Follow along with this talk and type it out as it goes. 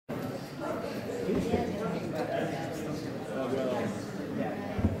Okay,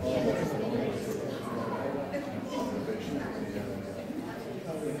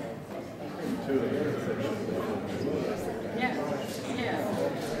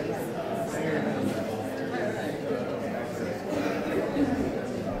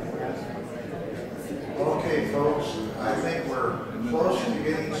 folks, I think we're close to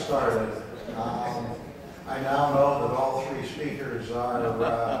getting started. I now know that all three speakers are in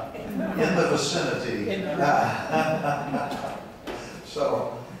the vicinity.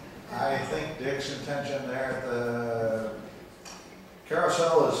 So I think Dick's intention there at the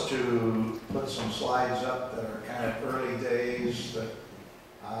carousel is to put some slides up that are kind of early days that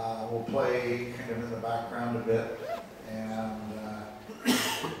will play kind of in the background a bit. And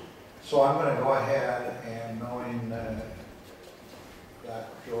so I'm going to go ahead, and knowing that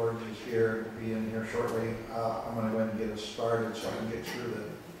George is here, to be in here shortly, I'm going to go ahead and get us started so I can get through the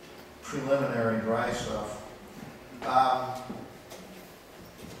preliminary dry stuff.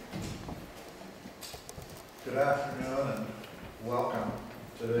 Good afternoon and welcome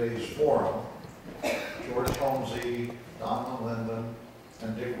to today's forum. George Homsey, Donlyn Lyndon,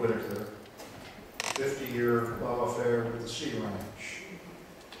 and Dick Whitaker, 50-year love affair with the Sea Ranch.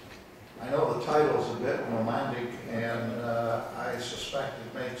 I know the title's a bit romantic, and I suspect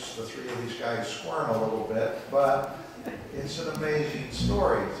it makes the three of these guys squirm a little bit, but it's an amazing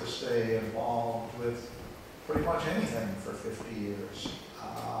story to stay involved with pretty much anything for 50 years.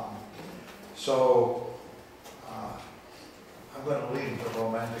 So I'm going to leave the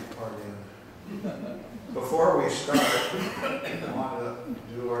romantic part in. Before we start, I want to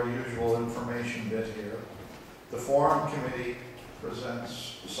do our usual information bit here. The Forum Committee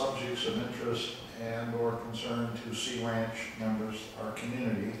presents subjects of interest and or concern to Sea Ranch members, our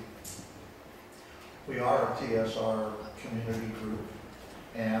community. We are a TSR community group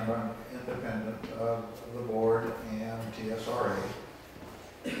and I'm independent of the board and TSRA.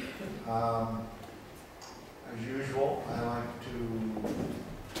 As usual, I like to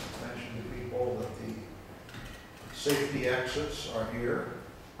mention to people that the safety exits are here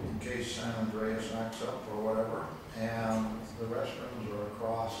in case San Andreas acts up or whatever, and the restrooms are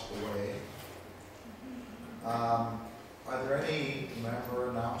across the way. Are there any member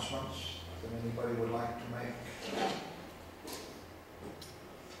announcements that anybody would like to make?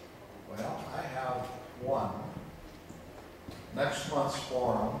 Well, I have one. Next month's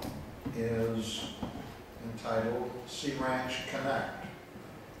forum is entitled Sea Ranch Connect.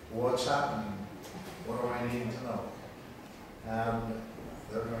 What's happening? What do I need to know? And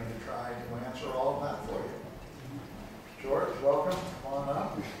they're going to try to answer all of that for you. George, welcome. Come on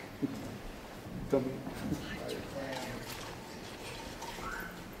up. How's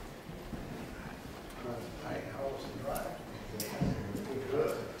the drive?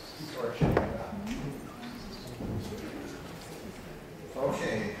 Good.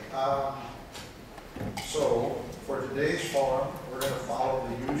 Okay. So for today's forum, we're going to follow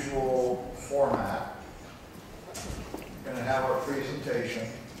the usual format. We're going to have our presentation,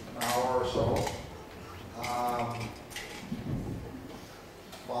 an hour or so,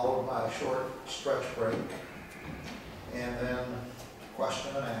 followed by a short stretch break, and then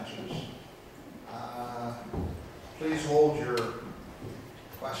question and answers. Please hold your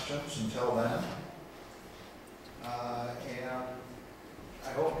questions until then. And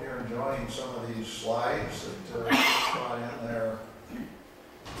I hope you're enjoying some of these slides that brought in there.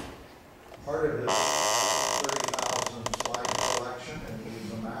 Part of this 30,000 slide collection, and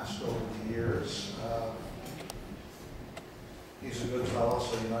we've amassed over the years. He's a good fellow,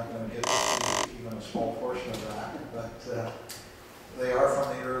 so you're not going to get to see even a small portion of that. But they are from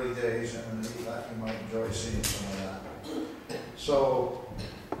the early days, and you might enjoy seeing some of that. So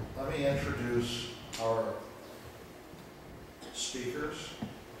let me introduce our speakers.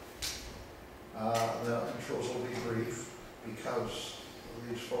 The intros will be brief because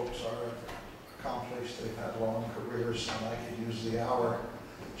these folks are accomplished. They've had long careers, and I could use the hour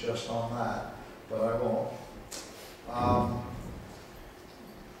just on that, but I won't.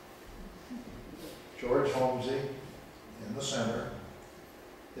 George Homsey, in the center,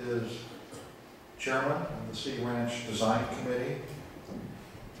 is chairman of the Sea Ranch Design Committee.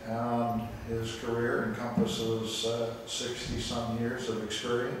 His career encompasses 60-some years of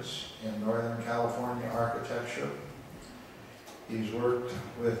experience in Northern California architecture. He's worked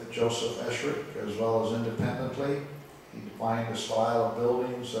with Joseph Eschrick as well as independently. He defined a style of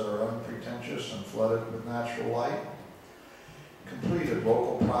buildings that are unpretentious and flooded with natural light. Completed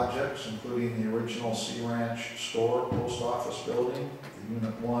local projects including the original Sea Ranch store, post office building, the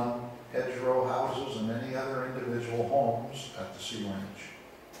Unit 1, hedgerow houses, and many other individual homes at the Sea Ranch.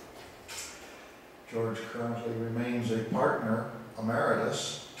 George currently remains a partner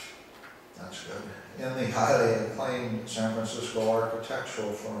emeritus, that's good, in the highly acclaimed San Francisco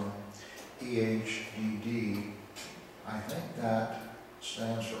architectural firm EHDD. I think that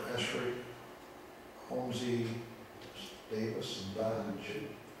stands for Esri, Homsey, Davis, and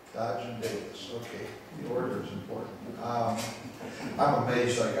Dodge and Davis. Okay, the order is important. I'm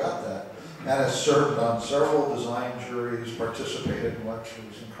amazed I got that. And has served on several design juries, participated in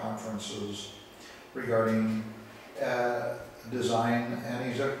lectures and conferences regarding design,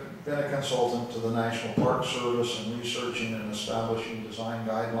 and he's been a consultant to the National Park Service in researching and establishing design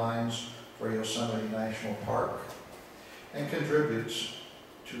guidelines for Yosemite National Park, and contributes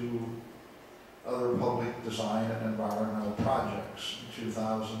to other public design and environmental projects. In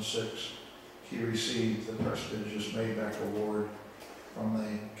 2006, he received the prestigious Maybach Award from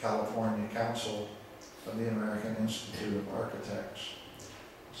the California Council of the American Institute of Architects.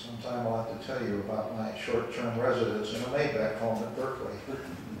 Sometime I'll have to tell you about my short-term residence in a Maybach home at Berkeley.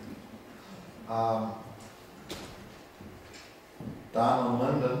 Donlyn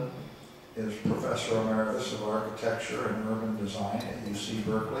Lyndon is Professor Emeritus of Architecture and Urban Design at UC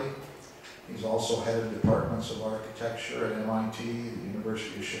Berkeley. He's also headed departments of architecture at MIT, the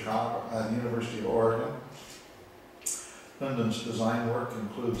University of Chicago, the University of Oregon. Lyndon's design work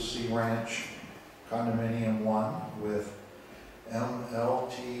includes Sea Ranch Condominium 1 with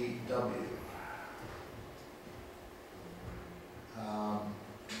MLTW,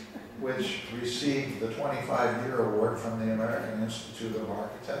 which received the 25-year award from the American Institute of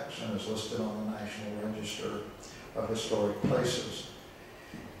Architects and is listed on the National Register of Historic Places.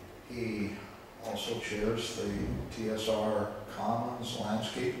 He also chairs the TSR Commons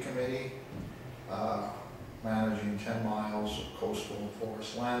Landscape Committee, managing 10 miles of coastal and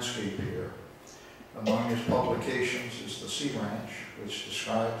forest landscape here. Among his publications is the Sea Ranch, which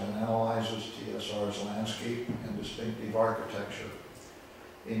describes and analyzes TSR's landscape and distinctive architecture.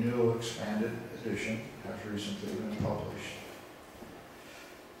 A new expanded edition has recently been published.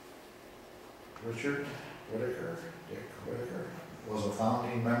 Richard Whitaker, Dick Whitaker, was a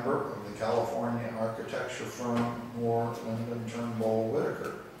founding member of the California architecture firm Moore, Lyndon, Turnbull,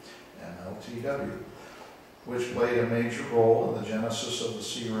 Whitaker, MLTW, which played a major role in the genesis of the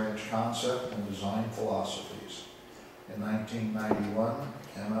Sea Ranch concept and design philosophies. In 1991,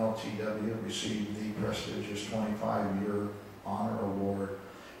 MLTW received the prestigious 25-year honor award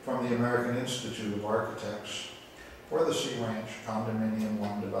from the American Institute of Architects for the Sea Ranch Condominium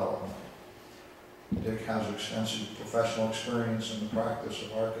 1 development. Dick has extensive professional experience in the practice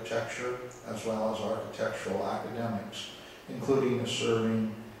of architecture as well as architectural academics, including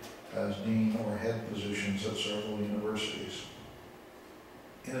serving as dean or head positions at several universities.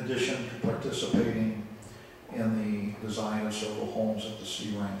 In addition to participating in the design of several homes at the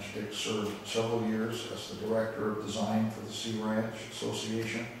Sea Ranch, Dick served several years as the director of design for the Sea Ranch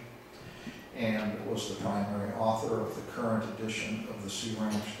Association and was the primary author of the current edition of the Sea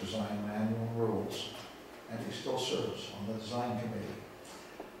Ranch Design Manual Rules, and he still serves on the design committee.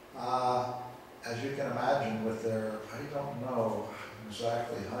 As you can imagine, with their, I don't know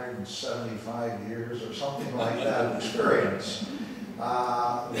exactly, 175 years or something like that experience,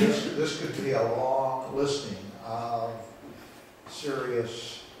 this could be a long listing of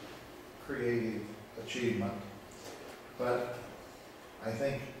serious creative achievement. But I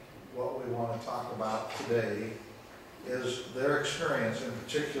think what we want to talk about today is their experience, in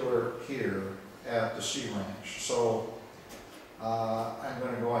particular here at the Sea Ranch. So I'm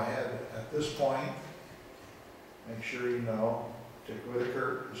going to go ahead at this point, make sure you know Dick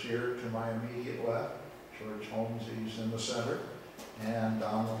Whitaker is here to my immediate left, George Homsey is in the center, and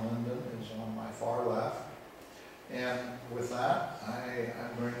Donlyn Lyndon is on my far left. And with that,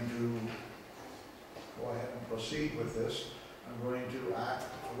 I'm going to go ahead and proceed with this. I'm going to act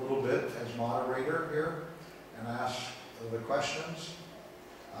a little bit as moderator here and ask the questions.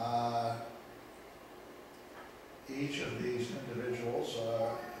 Each of these individuals,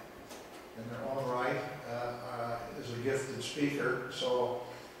 in their own right, is a gifted speaker, so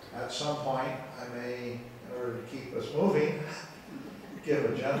at some point I may, in order to keep us moving, give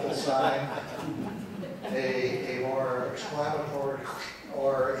a gentle sign, a more exclamatory,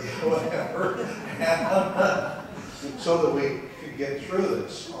 or whatever, and, so that we could get through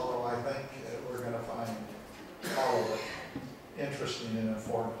this, although I think we're going to find all of it interesting and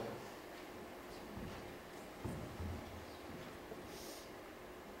informative.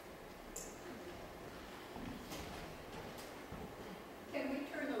 Can we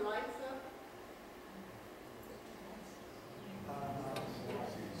turn the lights up?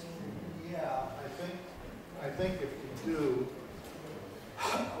 Yeah, I think if we do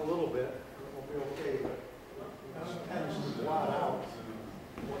a little bit, we'll be okay.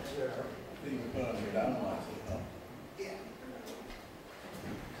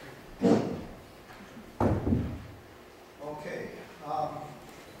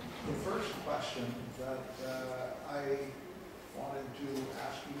 question that I wanted to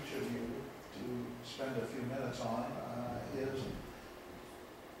ask each of you to spend a few minutes on is,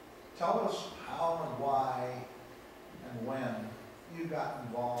 tell us how and why and when you got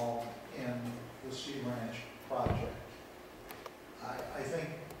involved in the Sea Ranch project. I think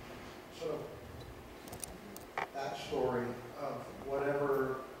sort of that story of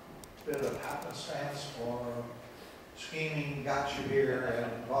whatever bit of happenstance or scheming got you here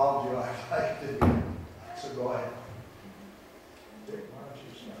and involved you, I'd like to hear. So go ahead. Dick, why don't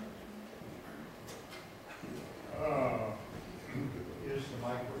you start? Use the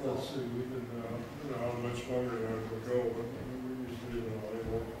microphone. Let's see, we did, how much longer than I could go, but we usually,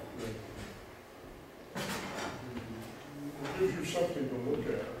 it gives you something to look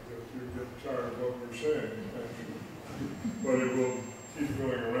at if you get tired of what we're saying, actually. But it will keep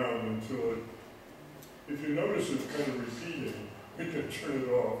going around until it, if you notice it kind of repeating, we can turn it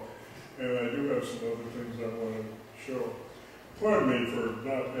off. And I do have some other things I want to show. Pardon me for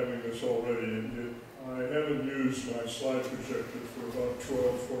not having this already. I haven't used my slide projector for about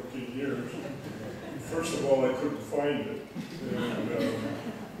 12, 14 years. First of all, I couldn't find it.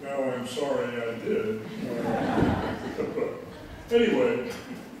 And now I'm sorry I did. But anyway,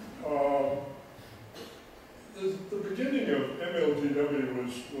 the beginning of MLDW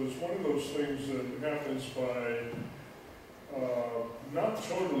was one of those things that happens by not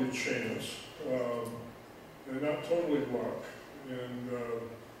totally chance and not totally luck. And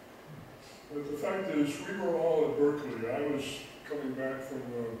but the fact is, we were all at Berkeley. I was coming back from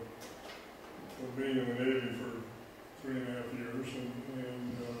being in the Navy for 3.5 years,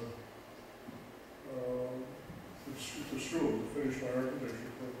 and to school, to finish my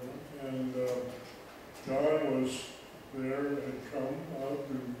architecture program. And Don was there, had come out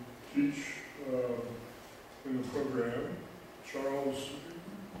to teach in the program. Charles,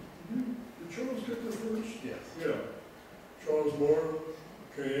 did Charles get there first? Yes. Yeah. Charles Moore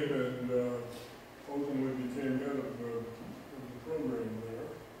came and ultimately became head of the program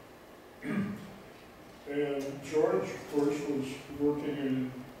there. And George, of course, was working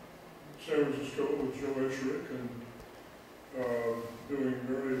in San Francisco with Joe Esherick and doing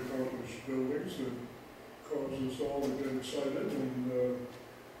very accomplished buildings that caused us all to get excited and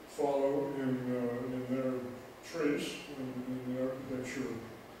follow in their trace in the architecture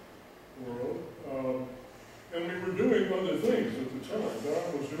world. And we were doing other things at the time.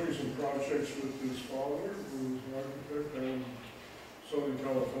 Don was doing some projects with his father, who was an architect in Southern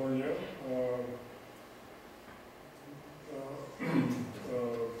California.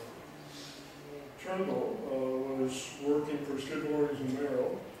 Turnbull was working for Skid Moorings and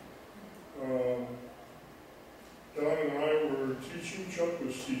Merrill. Don and I were teaching. Chuck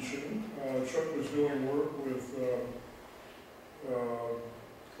was teaching. Chuck was doing work with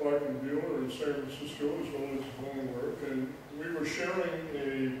Clark and Bueller in San Francisco, as well as his own work, and we were sharing a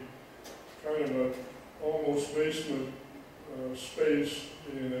kind of a almost basement space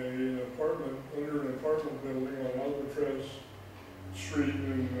in an apartment, under an apartment building on Alcatraz Street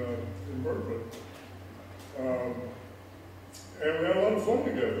in Berkeley. And we had a lot of fun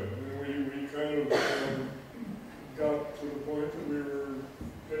together, and we kind of got to the point that we were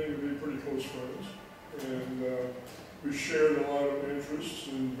getting to be pretty close friends, and we shared a lot of interests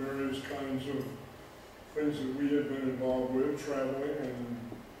in various kinds of things that we had been involved with, traveling and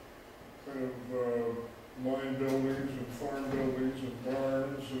kind of mine buildings and farm buildings and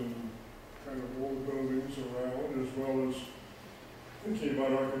barns and kind of old buildings around, as well as thinking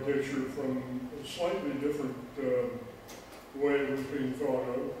about architecture from a slightly different way it was being thought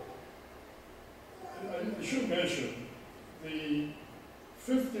of. I should mention, the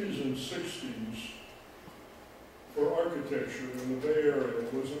 50s and 60s for architecture in the Bay Area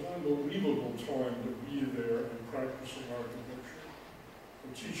was an unbelievable time to be there and practicing architecture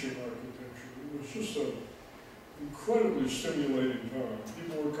and teaching architecture. It was just an incredibly stimulating time.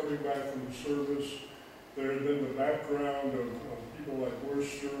 People were coming back from the service. There had been the background of people like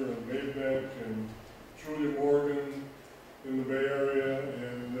Worcester and Maybeck and Julia Morgan in the Bay Area,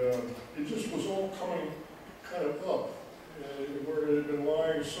 and it just was all coming kind of up, where it had been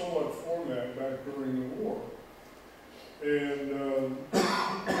lying somewhat format back during the war. And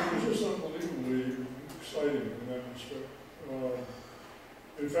it was just unbelievably exciting in that respect.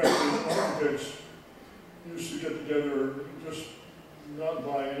 In fact, the architects used to get together just not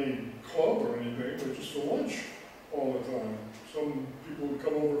by any club or anything, but just to lunch all the time. Some people would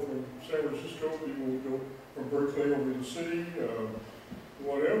come over from San Francisco, people would go from Berkeley over to the city,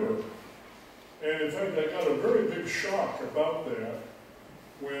 whatever. And in fact, I got a very big shock about that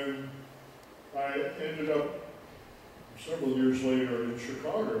when I ended up several years later in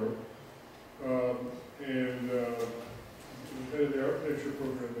Chicago and head of the architecture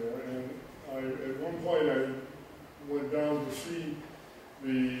program there. And at one point I went down to see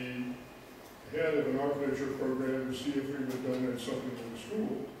the head of an architecture program to see if we would donate something to the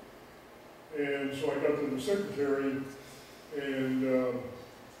school. And so I got to the secretary, and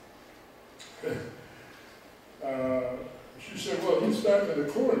she said, well, he's back in the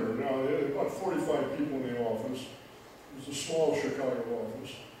corner. Now, there are about 45 people in the office. It was a small Chicago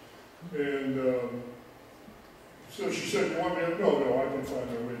office. And so she said, you want me to? No, I can find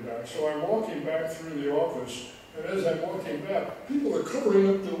my way back. So I'm walking back through the office, and as I'm walking back, people are covering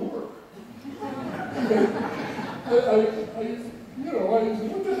up their work.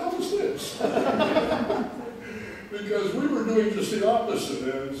 What the hell is this? Because we were doing just the opposite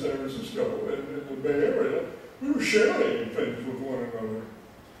in San Francisco, in the Bay Area. We were sharing things with one another.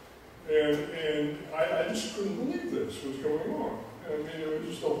 And I just couldn't believe this was going on. I mean, it was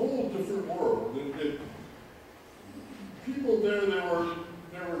just a whole different world. People there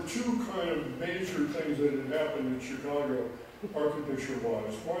were two kind of major things that had happened in Chicago,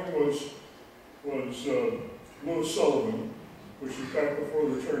 architecture-wise. One was Louis Sullivan, which was back before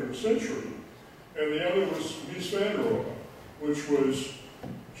the turn of the century, and the other was Mies van der Rohe, which was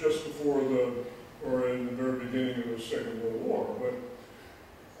just before or in the very beginning of the Second World War. But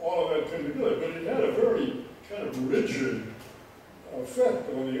all of that came together. But it had a very kind of rigid effect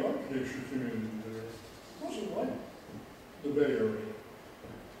on the architecture community there. It wasn't like the Bay Area.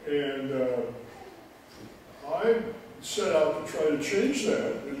 And I set out to try to change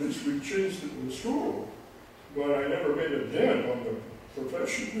that. At least we changed it in the school. But I never made a dent on the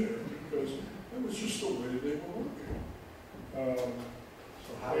profession there because that was just the way they were working.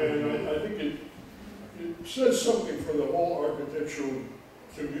 And I think it says something for the whole architectural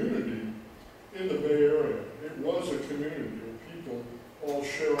community in the Bay Area. It was a community of people all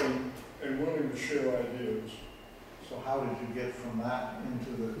sharing and willing to share ideas. So how did you get from that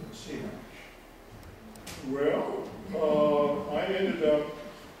into the sea ranch? Well, I ended up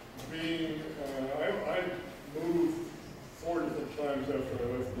being, I moved 4 different times after I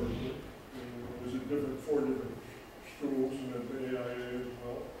left Berkeley. I was at 4 different schools and at the AIA as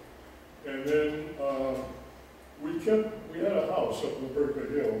well. And then we had a house up in the Berkeley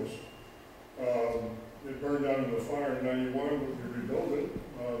Hills. It burned down in the fire in '91, but we rebuilt it.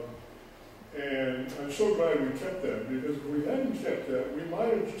 And I'm so glad we kept that, because if we hadn't kept that, we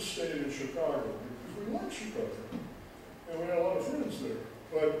might have just stayed in Chicago, because we liked Chicago. And we had a lot of friends there.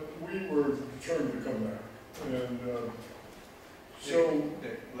 But we were determined to come back. And so...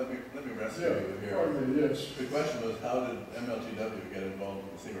 Let me rescue you here. Pardon me, yes. The question was, how did MLTW get involved in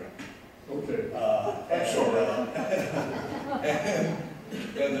the sea ranch? Okay. I'm sorry.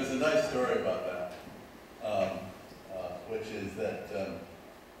 And there's a nice story about that, which is that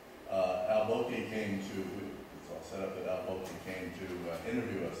Al Boki came to, it's all set up that Al Boki came to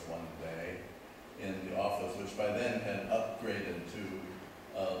interview us one day in the office, which by then had upgraded to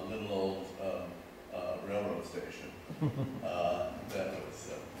a little old railroad station that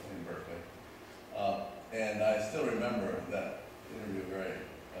was in Berkeley. And I still remember that interview very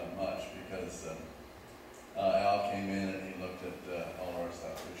much because Al came in and he looked at all of our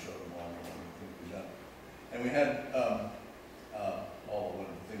stuff. We showed him all the things we'd done. And we had all the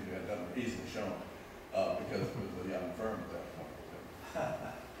things we had done were easily shown because it was a young firm at that point,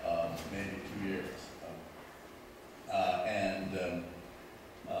 maybe 2 years.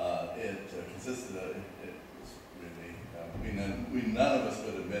 It consisted of, it was really, none of us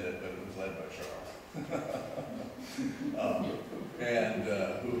would admit it, but it was led by Charles.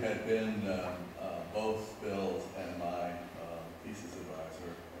 Who had been both Bill's and my thesis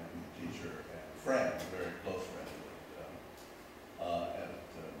advisor and teacher and friend, a very close friend at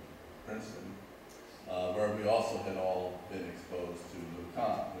Princeton, where we also had all been exposed to Lou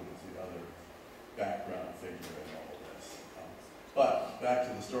Kahn, who was the other background figure in all of this. But back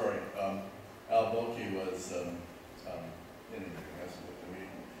to the story, Al Boki was interviewing us with the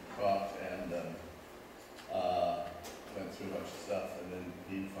meeting, talked and went through a bunch of stuff, and then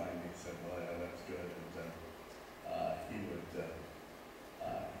he finally said, well, yeah, that's good, and he would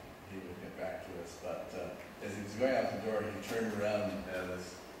get back to us. But as he was going out the door, he turned around at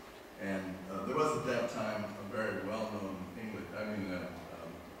us, and there was at that time a very well-known New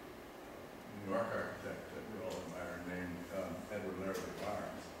York architect that we all admire named Edward Larrabee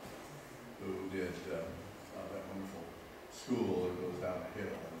Barnes, who did that wonderful school that goes down the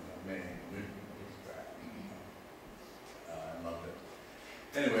hill in Maine. I loved it.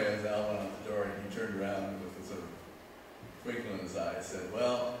 Anyway, as Al went out the door, he turned around with a sort of twinkle in his eye and said,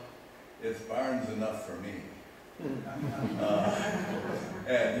 well, it's Barnes enough for me.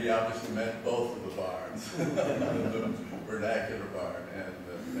 And And he obviously meant both of the barns, the vernacular barn and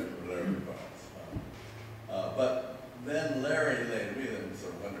the Larry barns. But then Larry later, we then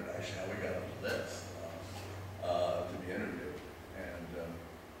sort of wondered actually how we got on the list to be interviewed. And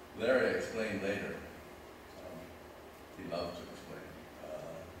Larry explained later, he loved to explain,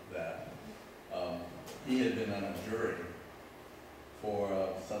 that he had been on a jury for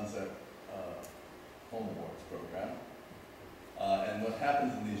a Sunset Home Awards program. And what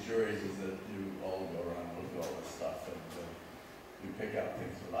happens in these juries is that you all go around and look at all this stuff and you pick out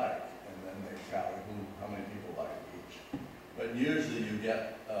things you like, and then they tally how many people like each. But usually you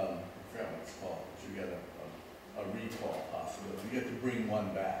get, I forgot what it's called, but you get a recall possibility. You get to bring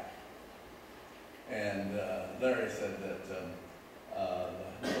one back. And Larry said that the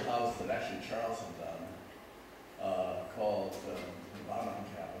little house that actually Charles had done, called the Bonham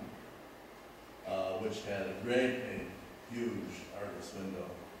Cabin, which had a huge artist window,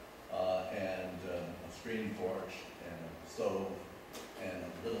 and a screen porch, and a stove, and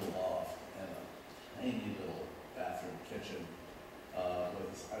a little loft, and a tiny little bathroom kitchen,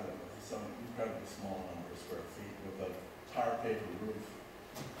 with, I don't know, some incredibly small number of square feet, with a tar paper roof,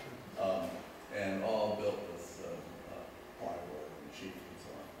 and all built with plywood and sheet and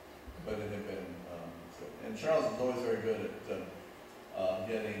so on. But it had been, and Charles was always very good at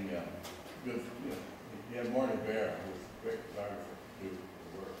getting good, he had Morty Bear, who was a great photographer, to do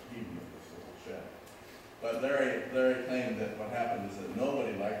the work, he knew this little shed. But Larry claimed that what happened is that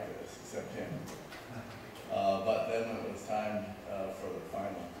nobody liked this except him. But then when it was time for the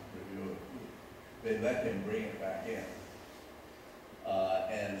final review, they let him bring it back in.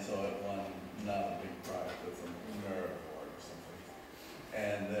 And so it won not a big prize, but some nerve award or something.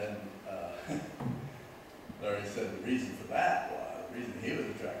 And then Larry said the reason for that was, the reason he was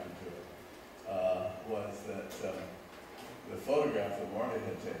attracted to it, was that the photograph that Morty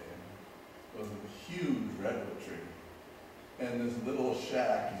had taken was of a huge redwood tree and this little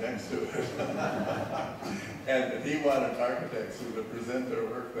shack next to it. And he wanted architects who would present their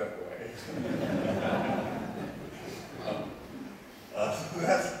work that way. So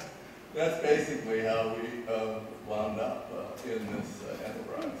that's basically how we wound up in this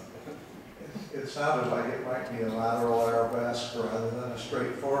enterprise. It sounded like it might be a lateral arabesque rather than a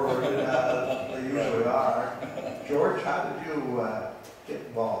straightforward, they usually are. George, how did you get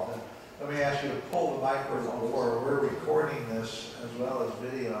involved? And let me ask you to pull the microphone forward. We're recording this as well as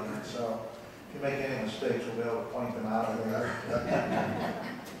video, and so if you make any mistakes, we'll be able to point them out of there.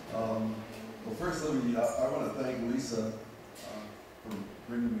 Well, first, I want to thank Lisa for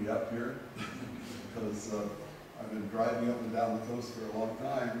bringing me up here because I've been driving up and down the coast for a long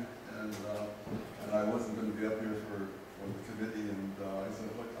time, and I wasn't going to be up here for the committee, and I said,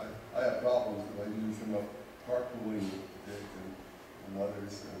 look, I have problems because I usually come up carpooling with Dick and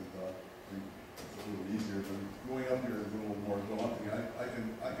others, and it's a little easier, but going up here is a little more daunting.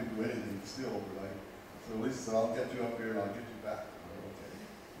 I can do anything still, but so Lisa said, I'll get you up here and I'll get you back. Okay,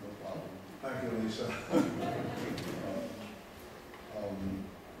 no problem. Thank you, Lisa.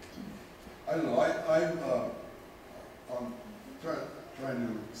 I don't know, I'm trying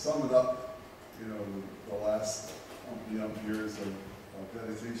to sum it up, the last years of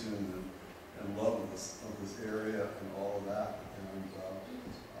dedication and love of this area and all of that. And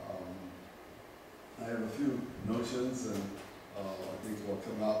I have a few notions, and I think will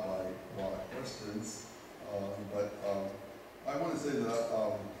come out by questions. But I want to say that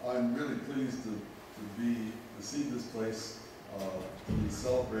I'm really pleased to see this place to be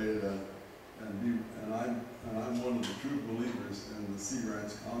celebrated, and I'm one of the true believers in the Sea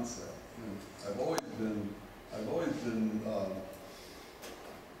Ranch concept. And it's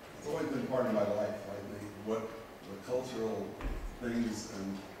always been part of my life. I think what the cultural things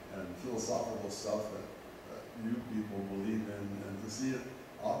and philosophical stuff that you people believe in, and to see it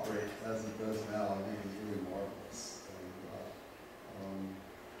operate as it does now, I think is really marvelous. And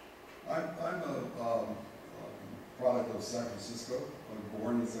I'm a product of San Francisco. I was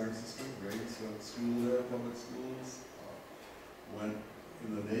born in San Francisco, raised, went to school there, public schools. Went in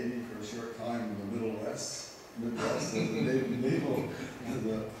the Navy for a short time in the Midwest as a naval, as a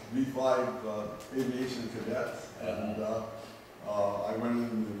V5 aviation cadet. And I went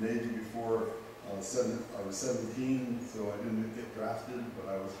in the Navy before I was 17, so I didn't get drafted, but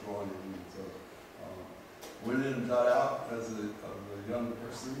I was going in. So went in and got out as a young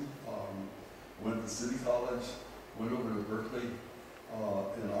person. Went to City College, went over to Berkeley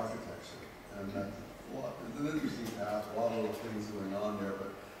in architecture, and it's an interesting path. A lot of little things going on there,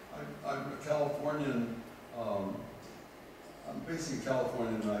 but I'm a Californian. I'm based in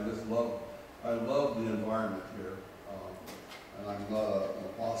California, and I love the environment here. And I'm not an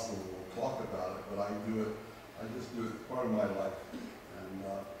apostle talk about it, but I do it, I just do it, part of my life.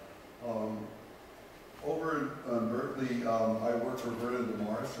 And over in Berkeley, I worked for Vernon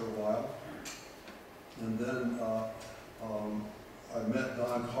DeMars for a while. And then I met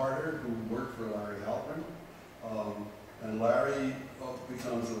Don Carter, who worked for Larry Halpern. And Larry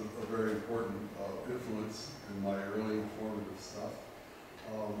becomes a very important influence in my early formative stuff.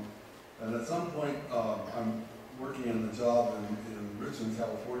 And at some point, I'm working in a job in Richmond,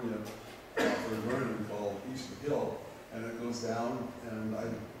 California, for Vernon called Easter Hill, and it goes down, and I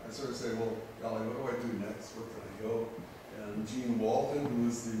sort of say, well, golly, what do I do next? Where can I go? And Gene Walton, who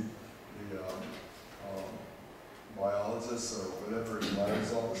is the biologist or whatever in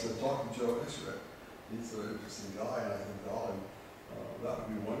Larry's office, said, talk to Joe Ishret. He's an interesting guy, and I think, golly, that would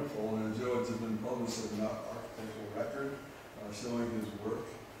be wonderful. And Joe had just been published an architectural record showing his work,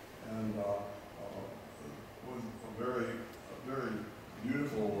 and it was a very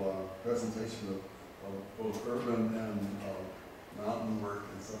beautiful presentation of both urban and mountain work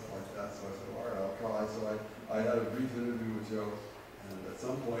and stuff like that. So I said, all right, I'll try. So I had a brief interview with Joe, and at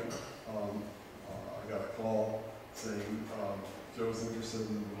some point I got a call saying Joe's interested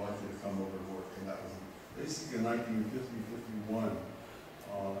and would like you to come over and work. And that was basically in 1950, 51.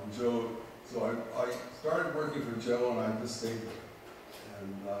 Joe, so I started working for Joe, and I just stayed there.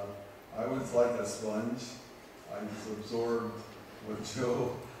 And I was like a sponge. I just absorbed what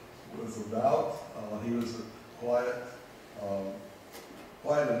Joe was about. He was a quiet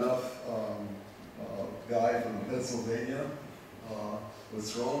enough guy from Pennsylvania with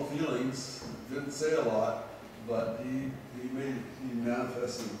strong feelings. Didn't say a lot, but he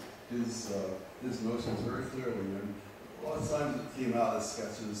manifested his notions very clearly. And a lot of times it came out as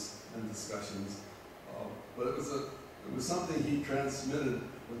sketches and discussions, but it was something he transmitted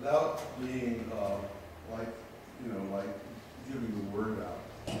without being like giving the word out.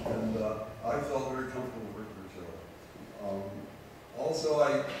 And I felt very comfortable working for Joe. Also, I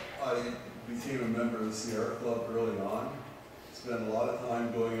became a member of the Sierra Club early on. Spent a lot of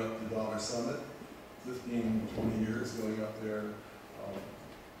time going up to Dollar Summit, 15, 20 years going up there.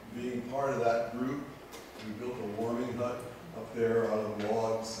 Being part of that group, we built a warming hut up there out of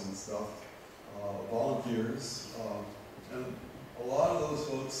logs and stuff. Volunteers, and a lot of those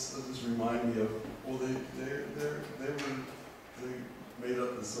folks just remind me of, well, they made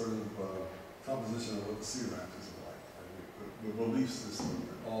up this sort of composition of what the Sea Ranch is like, the belief system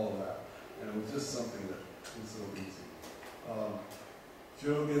and all of that. And it was just something that was so easy.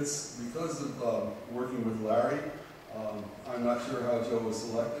 Joe gets, because of working with Larry, I'm not sure how Joe was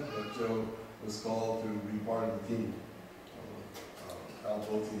selected, but Joe was called to be part of the team. Al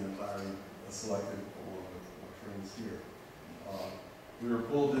Bulletin and Larry selected along with my friends here. We were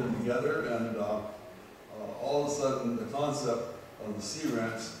pulled in together, and all of a sudden the concept of the Sea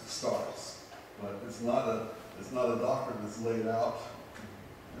Ranch starts. But it's not a doctrine that's laid out.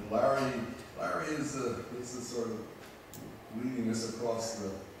 And Larry is sort of leading us across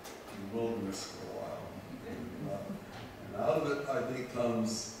the wilderness for a while. And out of it, I think, comes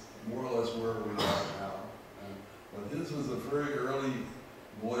more or less where we are now. But his was a very early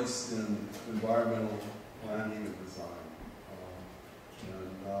voice in environmental planning and design.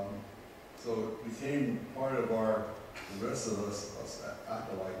 So it became part of the rest of us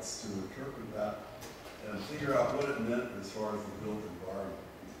acolytes to interpret that and figure out what it meant as far as the built environment.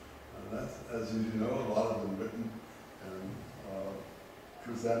 And that's, as you know, a lot of them written and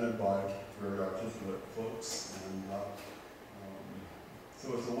presented by very articulate folks. And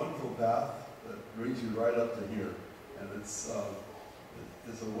so it's a wonderful path that brings you right up to here. And it's a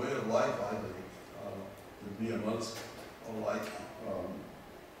way of life, I think, to be amongst alike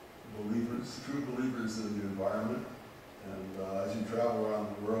believers, true believers in the environment. And as you travel around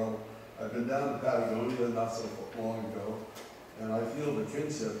the world, I've been down to Patagonia not so long ago, and I feel the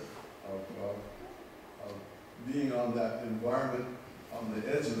kinship of being on that environment, on the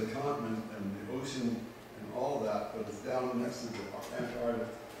edge of the continent and the ocean and all that, but it's down next to the Antarctic.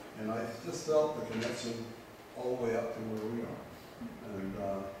 And I just felt the connection all the way up to where we are. And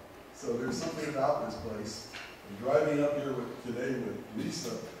so there's something about this place. And driving up here today with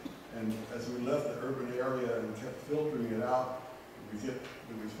Lisa, and as we left the urban area and kept filtering it out,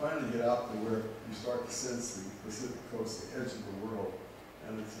 we finally get out to where you start to sense the Pacific coast, the edge of the world,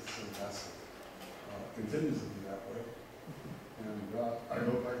 and it's just fantastic. Continues to be that way. And I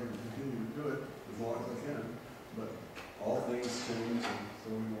hope I can continue to do it as long as I can. But all things change, and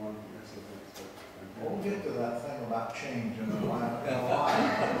so we want to mix with things. We'll get to that thing about change in a while.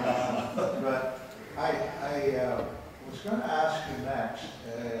 But I was going to ask you next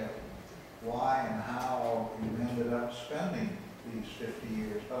why and how you ended up spending these 50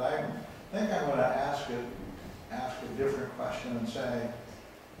 years. But think I'm going to ask a different question and say,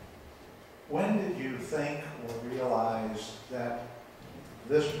 when did you think or realize that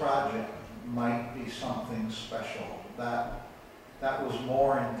this project might be something special, that was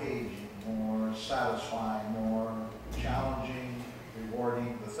more engaging, more satisfying, more challenging,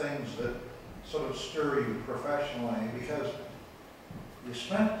 rewarding, the things that sort of stir you professionally? Because you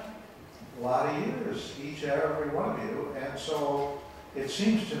spent a lot of years, each and every one of you, and so it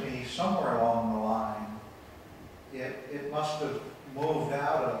seems to me somewhere along the line, it must have moved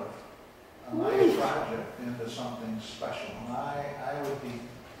out of a nice project into something special. And I would be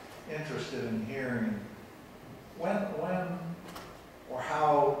interested in hearing when or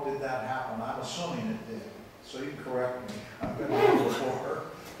how did that happen? I'm assuming it did, so you can correct me. I've been here before,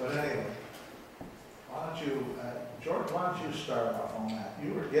 but anyway, why don't you, George, why don't you start off on that?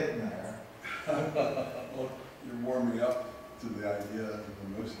 You were getting there. Well, you're warming up to the idea of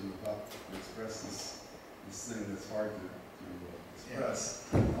the notion of how to express this thing that's hard to express.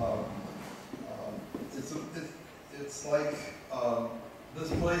 It's like this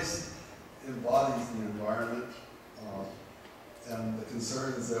place embodies the environment and the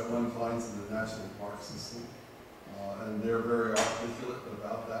concerns that one finds in the national park system, and they're very articulate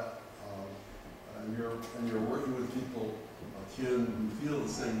about that. And you're working with people akin who feel the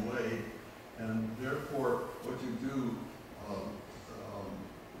same way, and therefore what you do,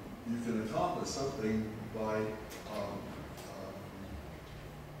 you can accomplish something by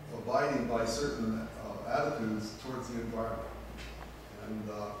abiding by certain attitudes towards the environment. And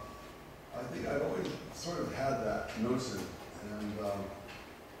I think I've always sort of had that notion, and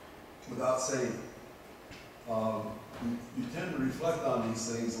without saying, you tend to reflect on these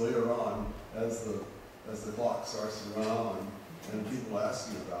things later on as the clock starts to run on, and people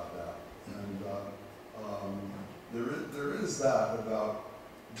ask you about that. And there is that about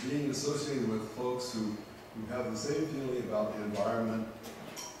being associated with folks who have the same feeling about the environment,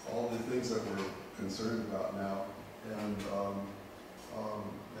 all the things that we're concerned about now, and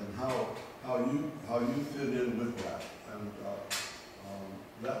how you fit in with that. And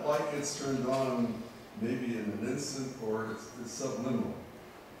that light gets turned on maybe in an instant, or it's subliminal.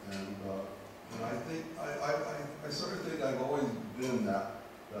 And I think I sort of think I've always been that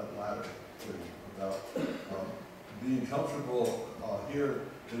latter thing about being comfortable here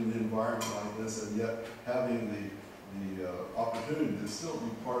in the environment like this, and yet having the opportunity to still be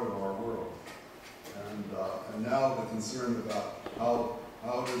part of our world. And now the concern about how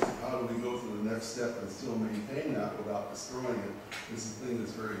do we go to the next step and still maintain that without destroying it is the thing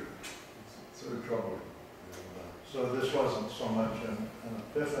that's very sort of troubling. So this wasn't so much an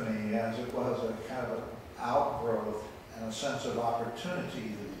epiphany as it was a kind of an outgrowth and a sense of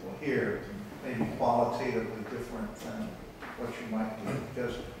opportunity that you will hear, maybe qualitatively different than what you might do.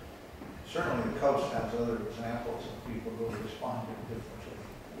 Because certainly the coast has other examples of people who responded differently.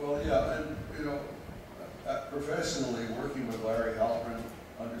 Well, yeah, and professionally working with Larry Halpern,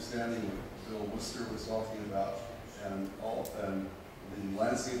 understanding what Bill Worcester was talking about, and the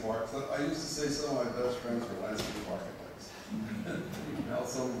landscape architects. I used to say some of my best friends were landscape architects. Now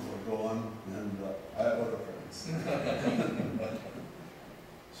some of them will go on, and I have other friends.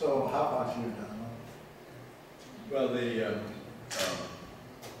 So how about you, Donlyn? Well,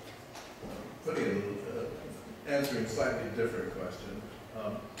 answering a slightly different question,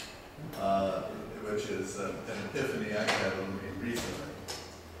 which is an epiphany I had only recently.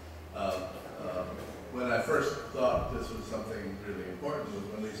 When I first thought this was something really important was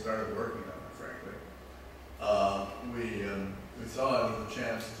when we started working on it, frankly. We saw it as a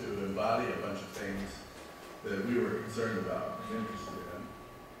chance to embody a bunch of things that we were concerned about and interested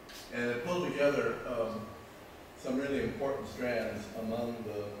in. And it pulled together some really important strands among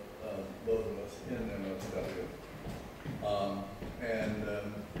the both of us in MSW.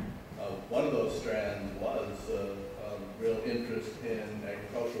 One of those strands was a real interest in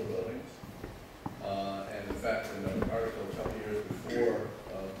agricultural buildings. And in fact, in an article a couple years before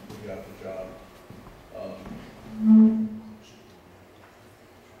we got the job,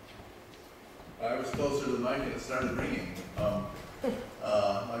 I was closer to the mic and it started ringing,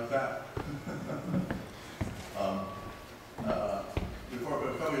 like that.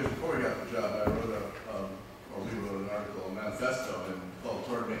 A couple years before we got the job, I wrote we wrote an article, a manifesto called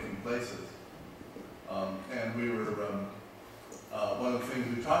Toward Making Places. And we were, one of the things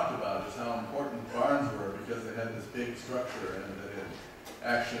we talked about is how important barns were because they had this big structure and that it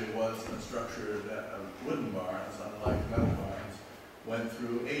actually was a structure that wooden barns, unlike metal barns, went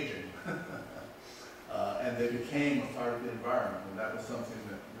through aging. And they became a part of the environment, and that was something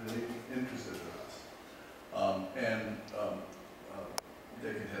that really interested us.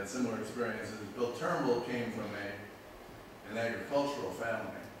 They could had similar experiences. Bill Turnbull came from an agricultural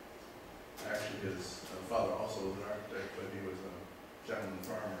family. Actually, his father also was an architect, but he was a gentleman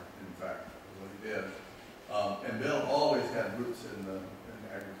farmer, in fact, is what he did. And Bill always had roots in the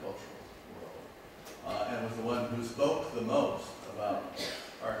agricultural world, and was the one who spoke the most about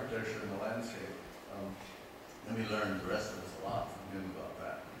architecture and the landscape. And we learned, the rest of us, a lot from him about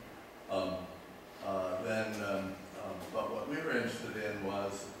that. But what we were interested in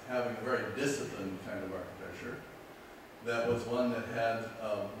was having a very disciplined kind of architecture that was one that had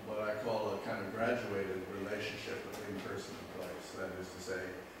what I call a kind of graduated relationship between person and place. That is to say,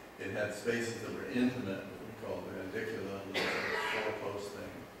 it had spaces that were intimate, what we call the edicula, the four-post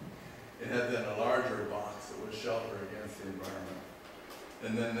thing. It had then a larger box that would shelter against the environment.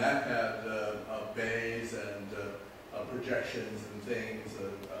 And then that had bays and projections and things,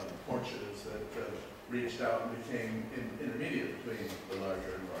 porches that reached out and became intermediate between the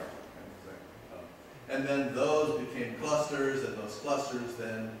larger environment kind of thing. And then those became clusters, and those clusters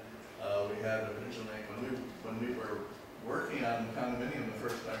then we had originally, when we were working on the condominium the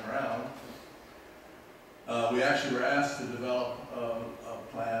first time around, we actually were asked to develop a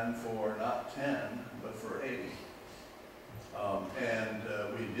plan for not 10, but for 80. And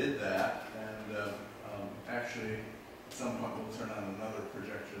we did that, and actually, at some point we'll turn on another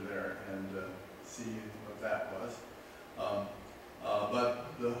projector there and see what that was. But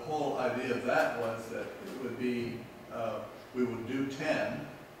the whole idea of that was that it would be, we would do 10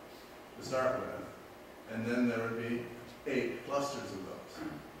 to start with, and then there would be 8 clusters of those.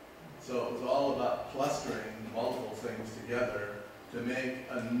 So it was all about clustering multiple things together to make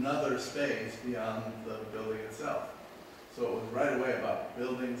another space beyond the building itself. So it was right away about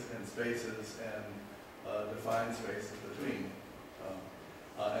buildings and spaces and defined spaces between.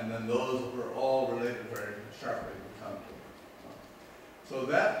 And then those were all related very sharply to contour. So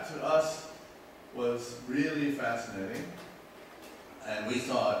that, to us, was really fascinating. And we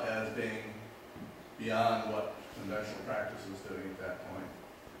saw it as being beyond what conventional practice was doing at that point.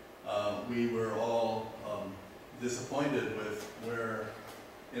 We were all disappointed with where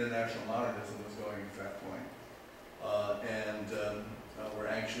international modernism was going at that point. And we're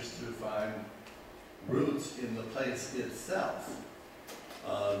anxious to find roots in the place itself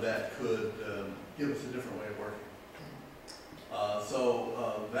that could give us a different way of working.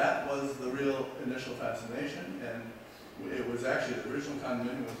 So that was the real initial fascination, and it was actually, the original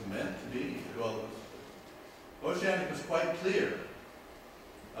condominium was meant to be, well, Oceanic was quite clear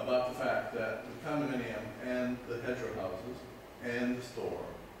about the fact that the condominium and the hedgerow houses and the store,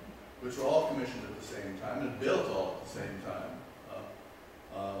 which were all commissioned at the same time and built all at the same time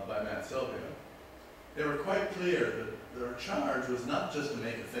by Matt Sylvia, they were quite clear that their charge was not just to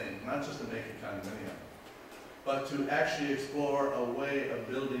make a thing, not just to make a condominium, but to actually explore a way of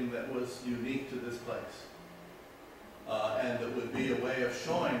building that was unique to this place. And that would be a way of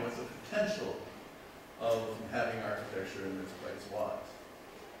showing what the potential of having architecture in this place was.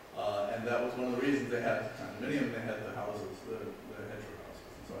 And that was one of the reasons they had the condominium, they had the houses, the hedgerow houses,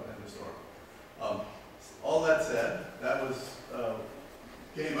 and so on, and the store. All that said, that was,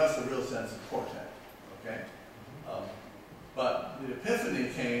 gave us a real sense of portent, okay? But the epiphany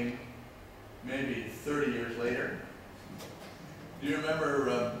came maybe 30 years later. Do you remember,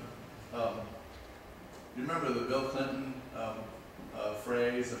 the Bill Clinton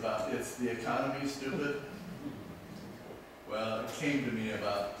phrase about "it's the economy, stupid"? Well, it came to me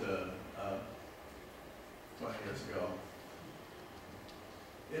about 20 years ago.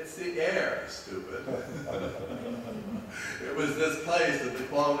 It's the air, stupid. It was this place, that the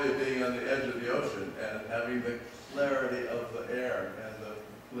quality of being on the edge of the ocean and having the clarity of the air and the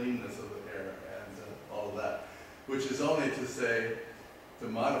cleanness of the air and all of that, which is only to say, to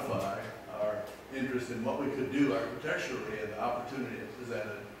modify our interest in what we could do architecturally and the opportunity it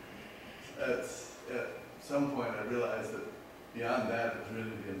presented. At some point I realized that beyond that, it was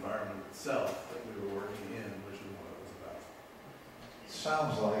really the environment itself that we were working in, which is what it was about.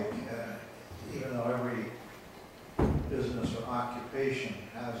 Sounds like, even though every business or occupation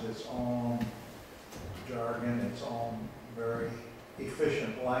has its own jargon, its own very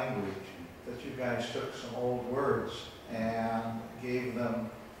efficient language, that you guys took some old words and gave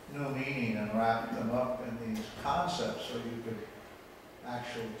them new meaning and wrapped them up in these concepts so you could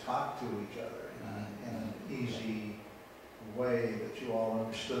actually talk to each other in an easy way that you all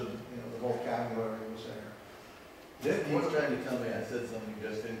understood, the vocabulary was there. Dick, what's trying to tell me I said something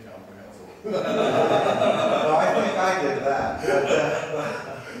just incomprehensible? No, I think I did that.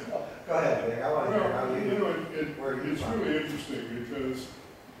 Go ahead, Dick. I want to hear how you, it's really interesting because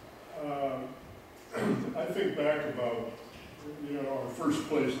I think back about, our first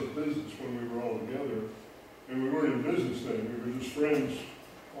place of business when we were all together. And we weren't in business then, we were just friends,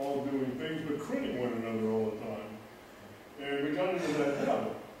 all doing things, but criticking one another all the time. And we got into that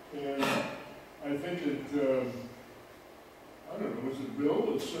habit. And I think it, I don't know, was it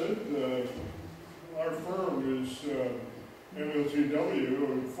Bill that said, our firm is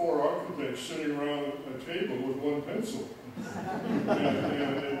MLTW, 4 architects sitting around a table with 1 pencil.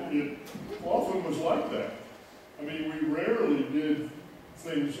 and it often was like that. I mean, we rarely did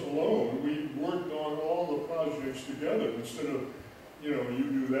things alone. We worked on all the projects together instead of, you know, you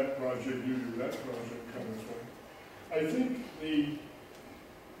do that project, you do that project kind of thing. I think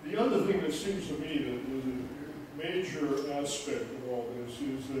the other thing that seems to me that is a major aspect of all this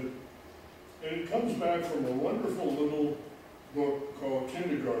is that, and it comes back from a wonderful little book called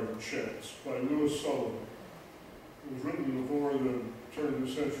Kindergarten Chats by Louis Sullivan. It was written before the turn of the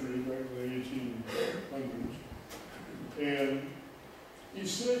century, back in the 1800s. And he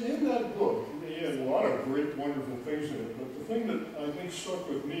said in that book, he had a lot of great, wonderful things in it, but the thing that I think stuck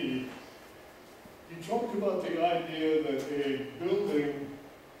with me, he talked about the idea that a building,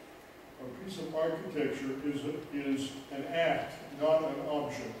 a piece of architecture is an act, not an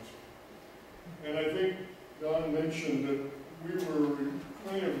object. And I think Don mentioned that we were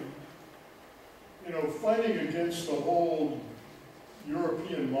kind of, you know, fighting against the whole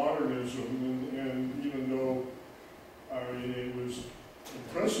European modernism, and even though, I mean, it was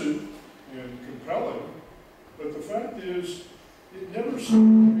impressive and compelling, but the fact is, it never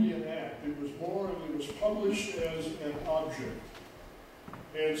seemed to be an act. It was published as an object.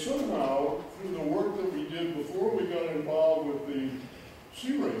 And somehow, through the work that we did before we got involved with the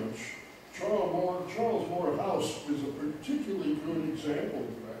Sea Ranch, Charles Moore House is a particularly good example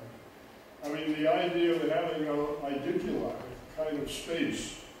of that. I mean, the idea of having an idiculi kind of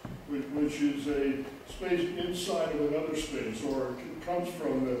space, which is a space inside of another space, or it comes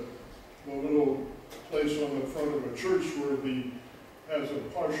from the little place on the front of a church where has a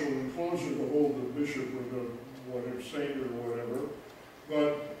partial enclosure to hold the bishop or the whatever, saint or whatever.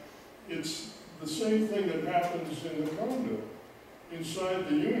 But it's the same thing that happens in the condo. Inside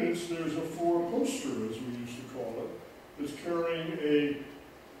the units, there's a 4-poster, as we used to call it, that's carrying a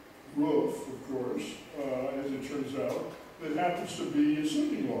roof, of course, as it turns out, that happens to be a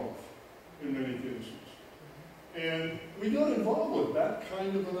sleeping loft in many cases. And we got involved with that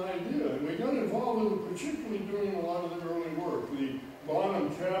kind of an idea, and we got involved with it particularly during a lot of the early work. The Bonham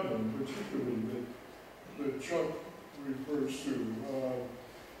cabin, particularly, that Chuck refers to,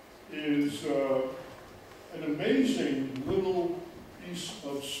 is an amazing little piece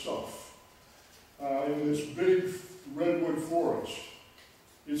of stuff in this big redwood forest.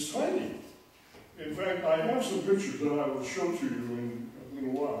 It's tiny. In fact, I have some pictures that I will show to you in a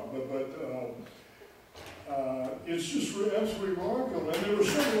little while, but it's just absolutely remarkable. And there were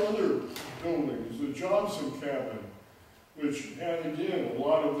several other buildings, the Johnson cabin, which had, again, a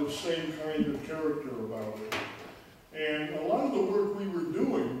lot of the same kind of character about it. And a lot of the work we were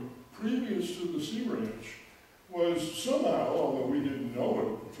doing previous to the Sea Ranch was somehow, although we didn't know it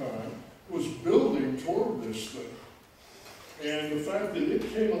at the time, was building toward this thing. And the fact that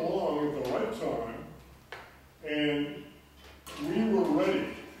it came along at the right time, and we were ready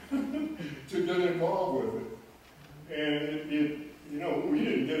to get involved with it. And you know, we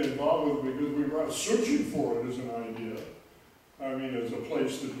didn't get involved with it because we were out searching for it as an idea. I mean, as a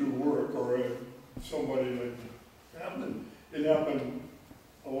place to do work, or somebody that happened. It happened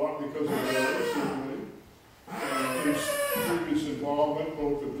a lot because of Larry, certainly. And his previous involvement,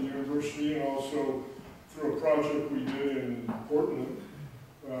 both at the university and also through a project we did in Portland,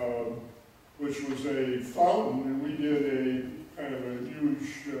 which was a fountain, and we did a kind of a huge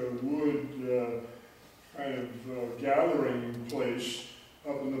wood kind of gathering place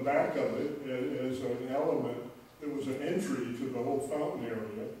up in the back of it as an element that was an entry to the whole fountain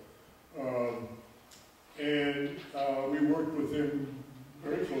area. And we worked with him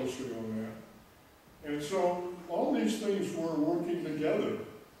very closely on that. And so all these things were working together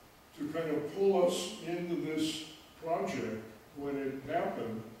to kind of pull us into this project when it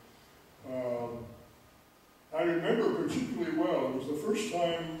happened. I remember particularly well, it was the first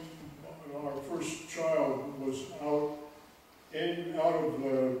time our first child was out of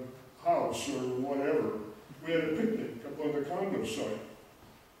the house or whatever. We had a picnic up on the condo site.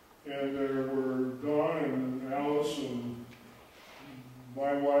 And there were Don and Alice and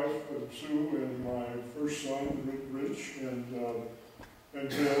my wife, Sue, and my first son, Rich, and Bill.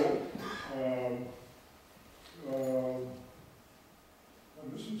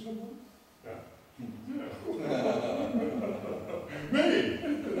 I'm missing someone? Yeah. Me!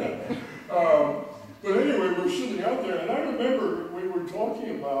 But anyway, we're sitting out there, and I remember we were we're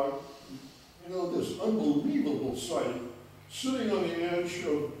talking about, you know, this unbelievable site sitting on the edge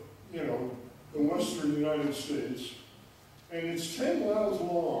of, you know, the western United States, and it's 10 miles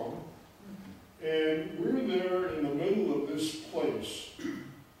long, and we're there in the middle of this place.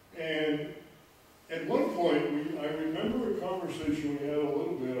 And at one point, I remember a conversation we had a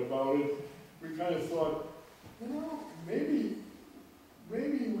little bit about it. We kind of thought, you know, maybe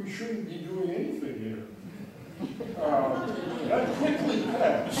we shouldn't be doing anything here. That quickly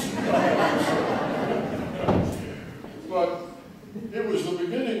passed. But it was the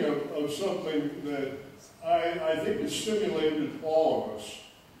beginning of something that I think it stimulated all of us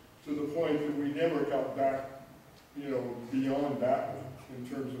to the point that we never got back, you know, beyond that one in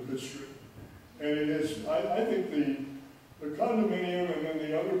terms of history. And it is, I think the condominium and then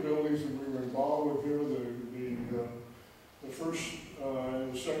the other buildings that we were involved with here, the first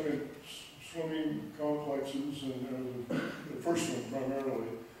and the second swimming complexes, and the first one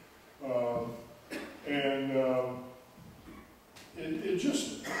primarily, it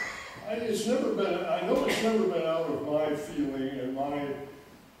just, it's never been, I know it's never been out of my feeling and my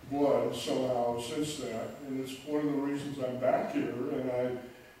blood somehow since that, and it's one of the reasons I'm back here, and I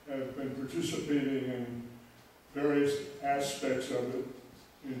have been participating in various aspects of it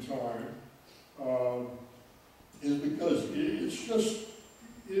in time, is because it's just,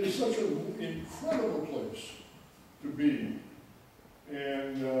 it is such an incredible place to be.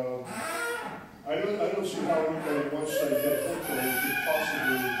 And I don't see how anybody, once they get hooked on it, could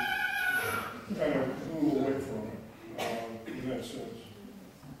possibly kind of move away from it in that sense.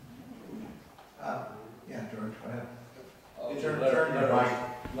 Yeah, George, go ahead. Turn your mic.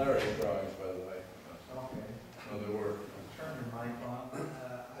 Larry's drawings, by the way. Okay. No, there were. Turn your mic on.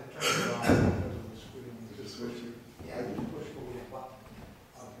 I turned it on because of the screen. Just switch it. Yeah, you push the little button.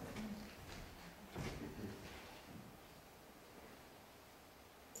 Okay.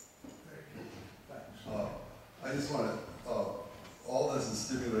 Very good. Thanks. I just want to, all this is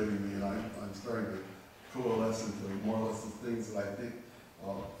stimulating me, and I'm starting to coalesce into more or less the things that I think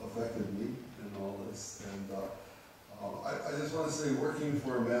affected me in all this. And I just want to say, working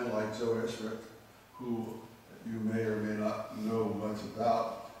for a man like Joe Eschrick, who you may or may not know much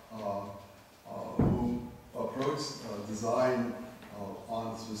about, who approached design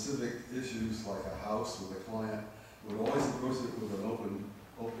on specific issues like a house with a client, would always approach it with an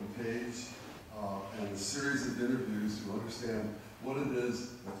open page and a series of interviews to understand what it is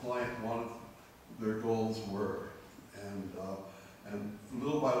the client wanted, their goals were. And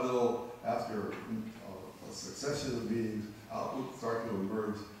little by little, after a succession of meetings, out would start to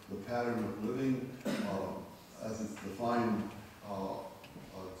emerge the pattern of living as it's defined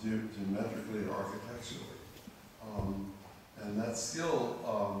geometrically or architecturally. And that skill,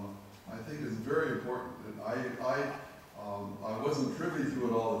 I think, is very important. And I wasn't privy to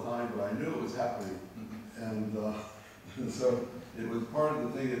it all the time, but I knew it was happening. And so it was part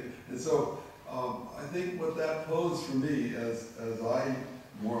of the thing. And so I think what that posed for me as I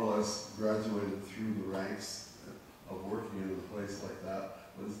more or less graduated through the ranks of working in a place like that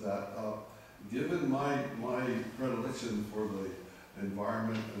was that given my predilection for the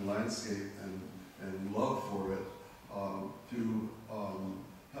environment and landscape and love for it, to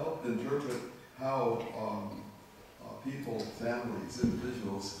help interpret how people, families,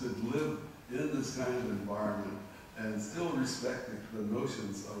 individuals could live in this kind of environment and still respect the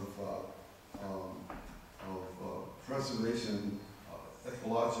notions of preservation,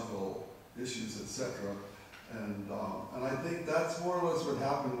 ecological issues, etc. And I think that's more or less what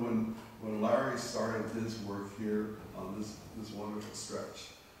happened when Larry started his work here on this wonderful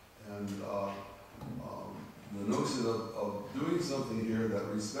stretch. And the notion of doing something here that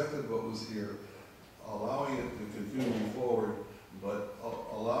respected what was here, allowing it to continue forward, but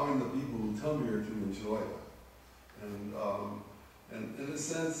allowing the people who come here to enjoy it. And in a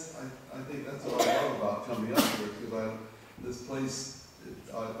sense, I think that's what I love about coming up here, because this place,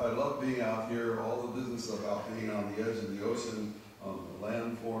 I love being out here. All the business about being on the edge of the ocean, the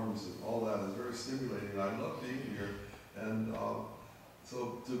landforms, and all that is very stimulating. I love being here, and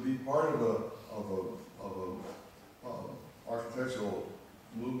so to be part of a architectural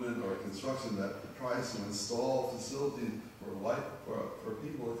movement or construction that tries to install facilities for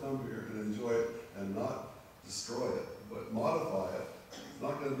people to come here and enjoy it and not destroy it, but modify it. It's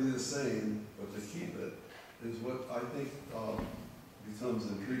not going to be the same, but to keep it is what I think becomes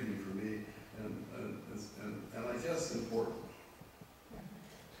intriguing for me and I guess important.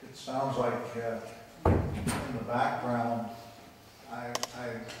 It sounds like in the background, I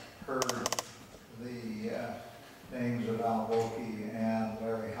heard the names of Al Volke and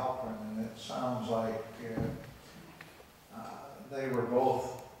Larry Halpern, and it sounds like they were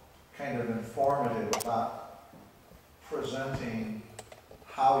both kind of informative about presenting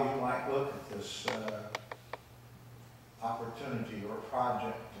how you might look at this opportunity or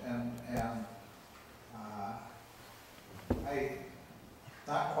project. And I'm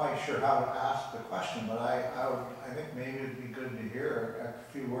not quite sure how to ask the question, but I think maybe it'd be good to hear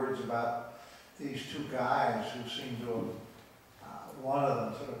a few words about these two guys who seem to have, one of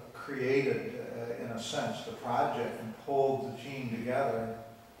them sort of created, in a sense, the project and pulled the team together,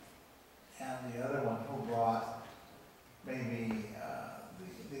 and the other one who brought maybe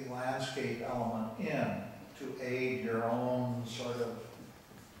the landscape element in to aid your own sort of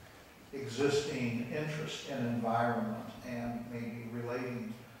existing interest in environment and maybe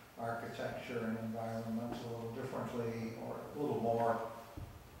relating architecture and environment a little differently or a little more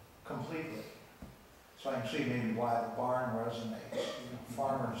completely. So I can see maybe why the barn resonates. You know,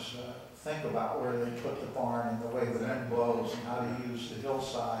 farmers think about where they put the barn and the way the wind blows and how to use the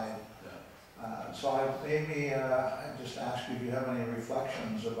hillside. So I just ask you if you have any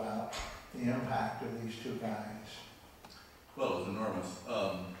reflections about the impact of these two guys. Well, it was enormous,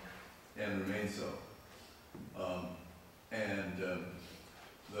 and remains so.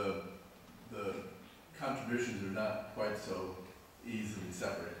 The contributions are not quite so easily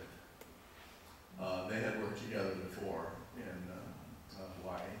separated. They had worked together before in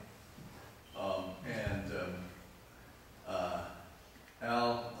Hawaii,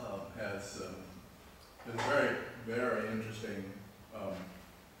 Al has a very, very interesting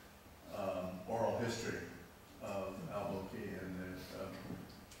oral history of Al Boki and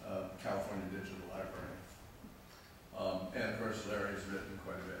the California Digital Library. And of course, Larry's written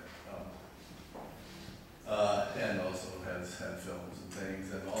quite a bit. And also has had films and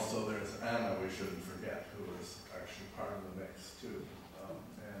things. And also there's Anna, we shouldn't forget, who was actually part of the mix too.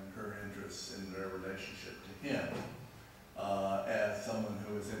 And her interests in their relationship to him as someone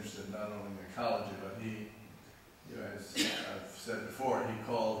who is interested not only in ecology, but he, you know, as I've said before, he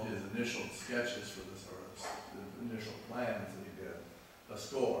called his initial sketches for this, or the initial plans that he did, a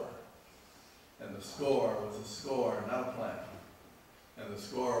score. And the score was a score, not a plan. And the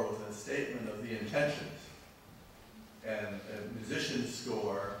score was a statement of the intentions. And a musician's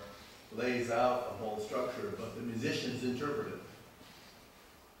score lays out a whole structure, but the musicians interpret it.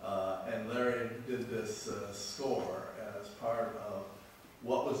 And Larry did this score as part of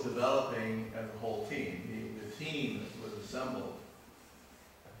what was developing as a whole team. The team was assembled,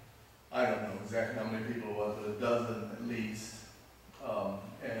 I don't know exactly how many people it was, but a dozen at least.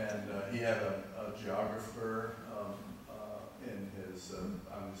 He had a geographer on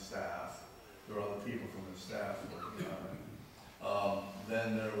his staff. There were other people from his staff working on it. Then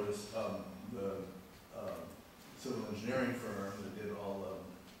there was the civil engineering firm that did all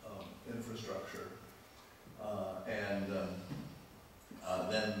the infrastructure.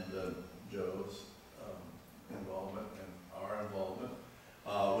 Then Joe's involvement and our involvement,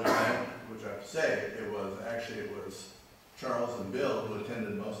 which I have to say, it was Charles and Bill who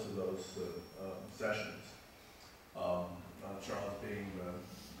attended most of those sessions. Charles being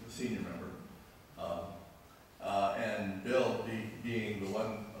the senior member, and Bill being the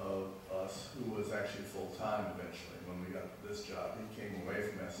one of us who was actually full-time eventually. When we got this job, he came away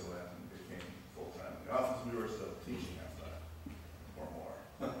from SOF and became full-time in the office. We were still teaching after that, or more,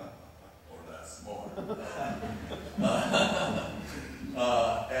 or less, more.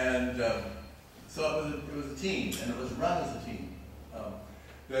 So it was a team, and it was run as a team.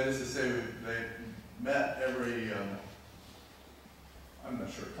 That is to say, they met every, I'm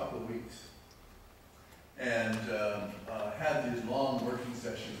not sure, a couple of weeks, and had these long working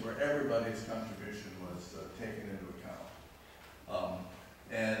sessions where everybody's contribution was taken into account.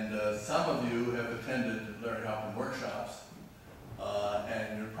 Some of you have attended Larry Halpin workshops,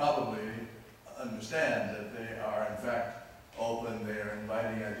 and you probably understand that they are, in fact, open, they are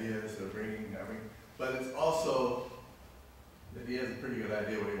inviting ideas, they're bringing, but it's also that he has a pretty good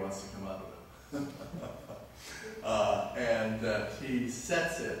idea what he wants to come up with. And he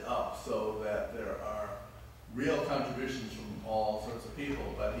sets it up so that there are real contributions from all sorts of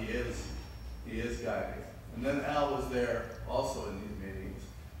people, but he is guiding. And then Al was there also in these meetings,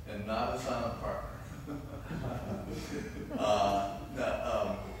 and not a silent partner.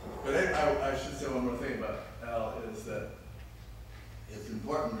 But I should say one more thing about Al is that it's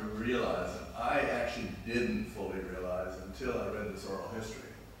important to realize, and I actually didn't fully realize until I read this oral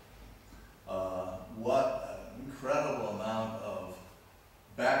history, what an incredible amount of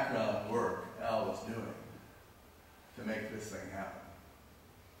background work Al was doing to make this thing happen.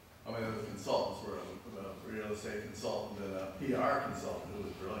 I mean, the consultants were a real estate consultant and a PR consultant who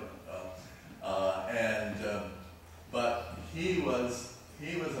was brilliant. But he was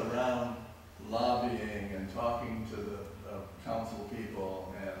around lobbying and talking to the council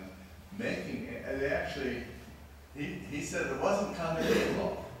people and making, and actually, he said there wasn't condominium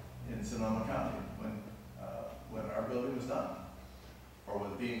law in Sonoma County when our building was done, or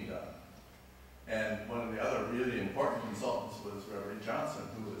was being done. And one of the other really important consultants was Reverend Johnson,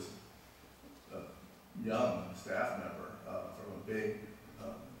 who was a young staff member from a big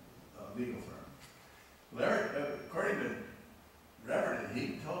legal firm. Larry, according to Reverend,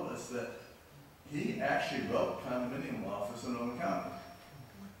 he told us that he actually wrote condominium law for Sonoma County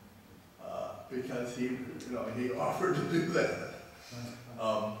because he offered to do that.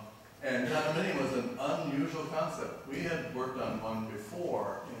 And condominium was an unusual concept. We had worked on one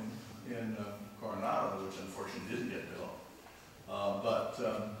before in Coronado, which unfortunately didn't get built. But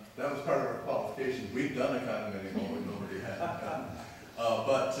that was part of our qualifications. We'd done a condominium when nobody had.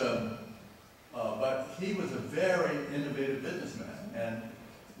 But he was a very innovative businessman. And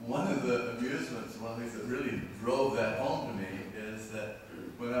one of the amusements, one of the things that really drove that home to me is that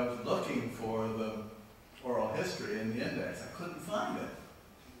when I was looking for the oral history in the index, I couldn't find it.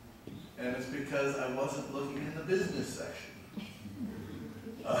 And it's because I wasn't looking in the business section.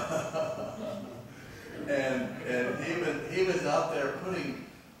 And he was out there putting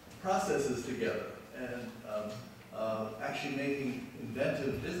processes together and actually making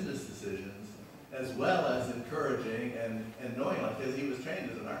inventive business decisions, as well as encouraging and knowing, like, because he was trained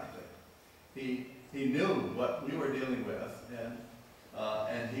as an architect. He knew what we were dealing with,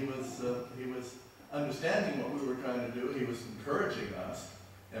 and he was understanding what we were trying to do. He was encouraging us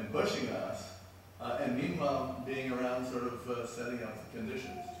and pushing us, and meanwhile being around sort of setting up the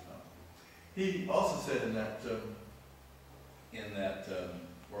conditions. He also said in that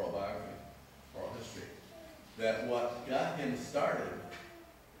oral biography, oral history, that what got him started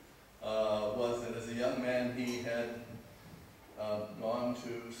was that as a young man he had gone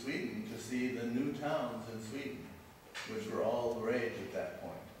to Sweden to see the new towns in Sweden, which were all the rage at that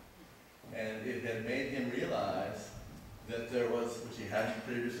point. And it had made him realize that there was, which he hadn't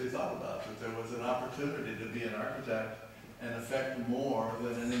previously thought about, that there was an opportunity to be an architect and affect more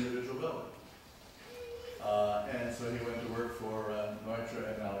than an individual building. And so he went to work for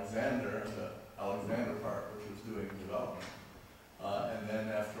Neutra and Alexander, the Alexander part, which was doing development. And then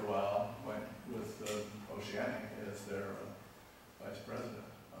after a while went with Oceanic as their vice president.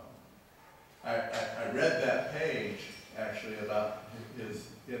 I read that page, actually, about his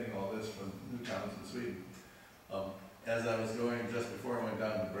getting all this from new towns in Sweden. As I was going, just before I went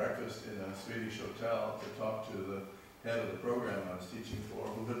down to breakfast in a Swedish hotel to talk to the head of the program I was teaching for,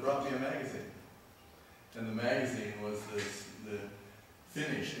 who had brought me a magazine. And the magazine was the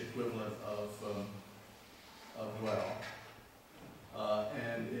Finnish equivalent of Dwell.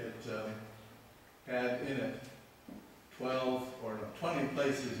 And it had in it 12 or 20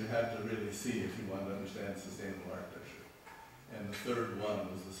 places you had to really see if you wanted to understand sustainable architecture. And the third one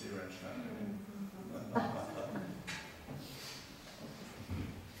was the Sea Ranch condominium.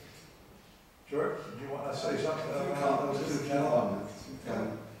 George, do you want to say something about those two gentlemen?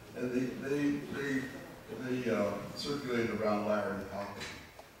 And they circulated around Larry Halpin.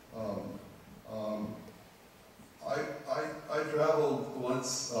 I traveled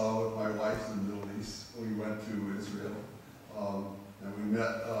once with my wife in the Middle East. We went to Israel, and we met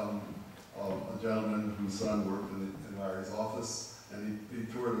a gentleman whose son worked in Larry's office, and he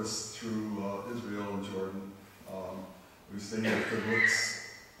toured us through Israel and Jordan. We stayed at the Kibbutz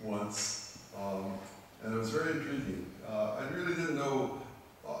once, and it was very intriguing. I really didn't know,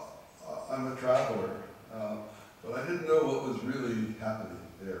 I'm a traveler, but I didn't know what was really happening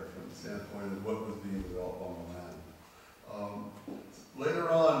there from the standpoint of what was being developed on the land. Later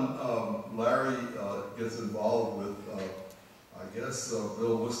on, Larry gets involved with, I guess,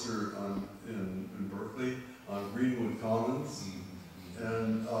 Bill Worcester in Berkeley on Greenwood Commons,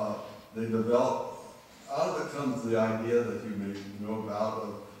 and they develop, out of it comes the idea that you may know about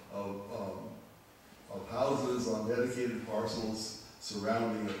of houses on dedicated parcels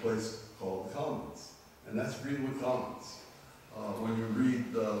surrounding a place called the Commons, and that's Greenwood Commons. When you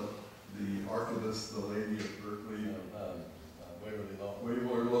read the archivist, the lady at Berkeley,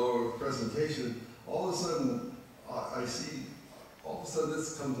 Waverly Low presentation, all of a sudden I see, all of a sudden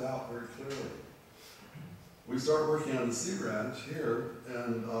this comes out very clearly. We start working on the Sea Ranch here,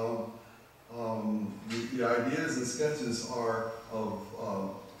 and the ideas and sketches are of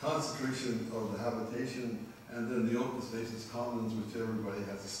concentration of the habitation, and then the open spaces commons, which everybody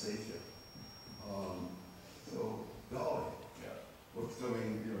has a stake in. So, golly, what's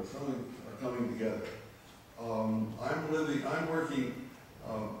coming, are coming together. I'm working,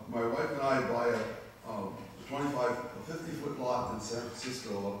 my wife and I buy a a 50-foot lot in San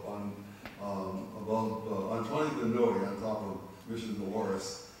Francisco up on, on 20th and Noe, on top of Mission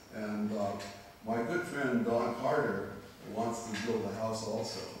Dolores. And my good friend Don Carter wants to build a house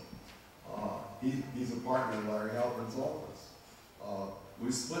also. He's a partner in Larry Halpern's office.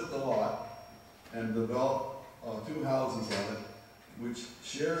 We split the lot and developed 2 houses on it, which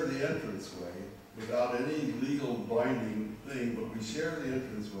share the entranceway without any legal binding thing, but we share the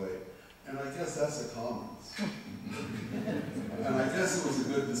entranceway. And I guess that's a commons. And I guess it was a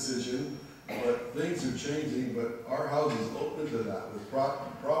good decision, but things are changing, but our house is open to that with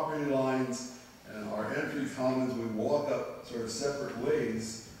property lines and our entry commons. We walk up sort of separate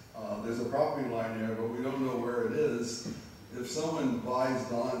ways. There's a property line there, but we don't know where it is. If someone buys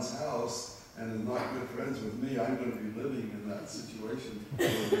Don's house and is not good friends with me, I'm going to be living in that situation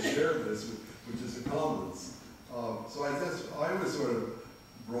where we share this, which is a commons. So I guess I was sort of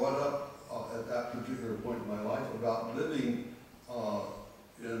brought up at that particular point in my life about living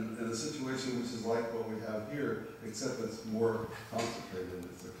in a situation which is like what we have here, except it's more concentrated.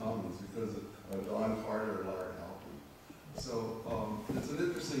 It's a commons because of Don Carter and Larry Halpern. So it's an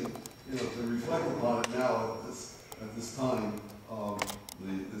interesting, to reflect upon it now at this time,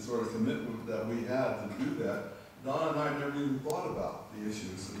 the sort of commitment that we had to do that. Don and I never even thought about the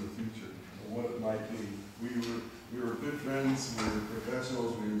issues in the future, or what it might be. We were good friends, we were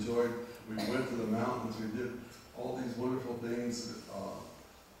professionals, we went to the mountains, we did all these wonderful things,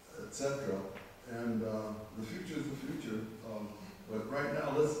 etc. And the future is the future. But right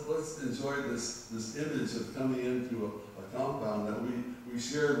now, let's enjoy this image of coming into a compound that we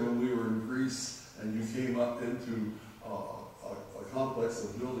shared when we were in Greece, and you came up into a complex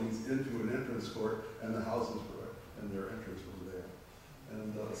of buildings into an entrance court, and the houses were there, and their entrance was there.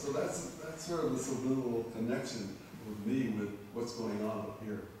 And so that's sort of the subliminal connection with me with what's going on up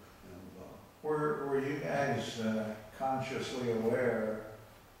here. And, were you guys consciously aware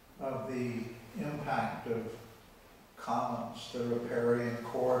of the impact of commons, the riparian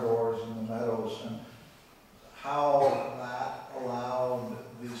corridors in the meadows, and how that allowed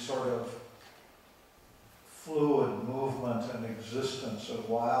the sort of fluid movement and existence of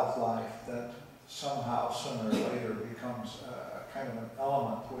wildlife that somehow sooner or later becomes a kind of an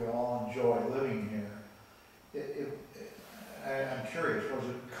element we all enjoy living here? I'm curious, was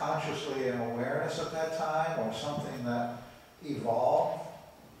it consciously an awareness at that time, or something that evolved?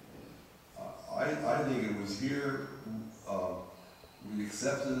 I think it was here. We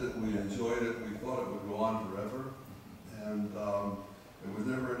accepted it, we enjoyed it, we thought it would go on forever. And there was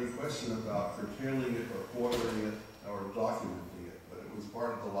never any question about curtailing it or quartering it or documenting it, but it was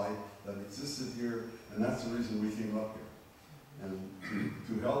part of the life that existed here, and that's the reason we came up here. And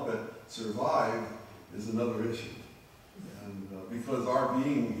to help it survive is another issue. And because our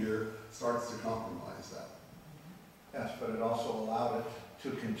being here starts to compromise that. Yes, but it also allowed it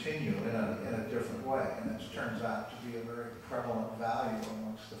to continue in a different way, and it turns out to be a very prevalent value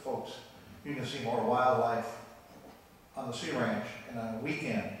amongst the folks. You can see more wildlife on the Sea Ranch in a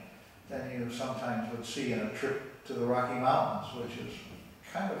weekend than you sometimes would see in a trip to the Rocky Mountains, which is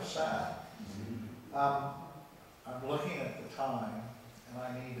kind of sad. I'm looking at the time, and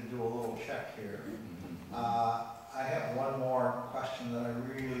I need to do a little check here. I have one more question that I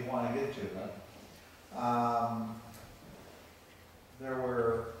really want to get to. There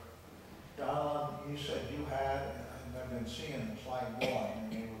were, Donlyn, you said you had, and I've been seeing the slide going,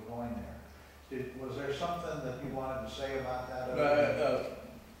 and you were going there. Was there something that you wanted to say about that?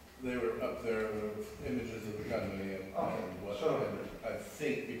 They were up there, images of the condominium. Okay, And what, so, I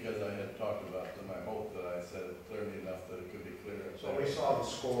think because I had talked about them, I hope that I said it clearly enough that it could be clear. so we saw the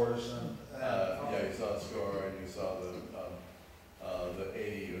scores and yeah, you saw the score and you saw the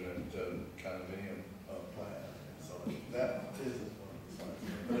 80-unit condominium plan. So that is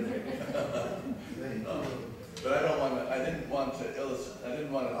but I don't want to. I didn't want to illustrate. I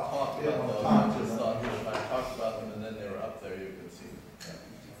didn't want to talk about those. I just thought if I talked about them and then they were up there, you could see them.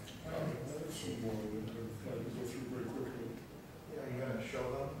 I have some more that I'd like to go through very quickly. are you going to show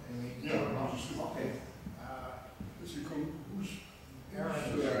them? Yeah, I'll just do it. Okay. Is he come? Who's? Aaron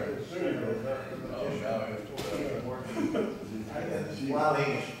There you go. While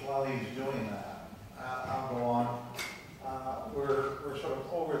he's doing that, I'll go on. We're sort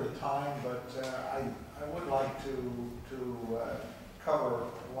of over the time, but I would like to cover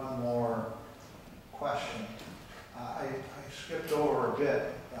one more question. I skipped over a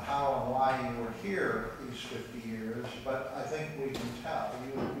bit the how and why you were here these 50 years, but I think we can tell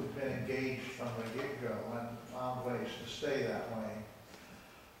you've been engaged from the get-go and found ways to stay that way.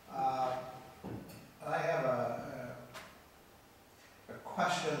 I have a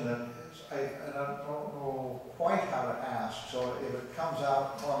question that is, I don't know comes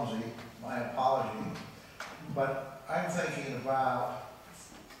out clumsy, my apology, but I'm thinking about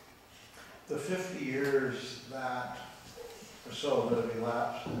the 50 years that, or so, that have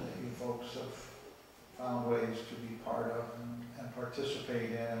elapsed, and that you folks have found ways to be part of and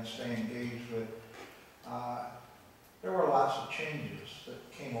participate in and stay engaged with. There were lots of changes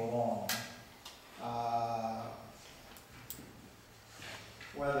that came along.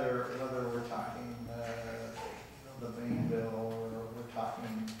 Whether we're talking the Bain Bill, or we're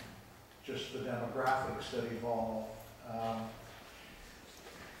talking just the demographics that evolved.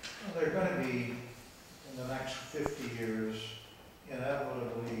 They're going to be, in the next 50 years,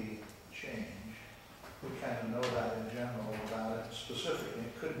 inevitably change. We kind of know that in general about it. Specifically,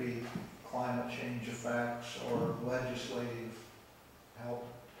 it could be climate change effects or legislative help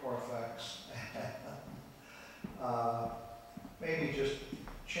or effects. Maybe just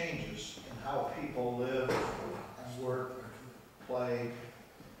changes in how people live and work, play.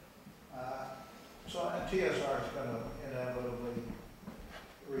 And TSR is going to inevitably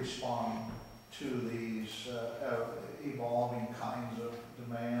respond to these evolving kinds of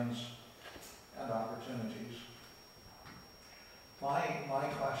demands and opportunities. My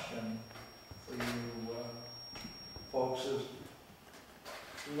question for you folks is,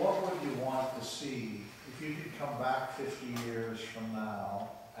 what would you want to see if you could come back 50 years from now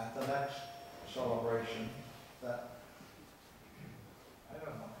at the next celebration that, I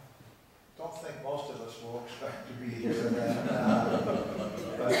don't know, don't think most of us will expect to be here then,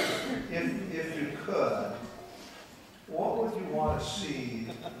 but if you could, what would you want to see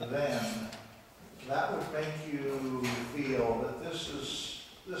then that would make you feel that this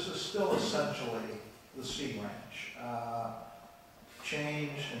is still essentially the Sea Ranch,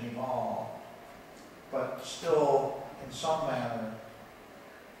 changed and evolved, but still in some manner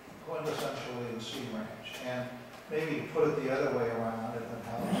quintessentially the Sea Ranch? And maybe put it the other way around if it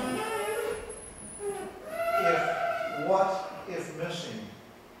helps. If missing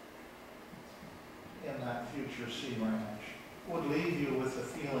in that future Sea Ranch would leave you with the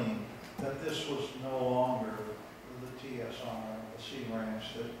feeling that this was no longer the TSR, the Sea Ranch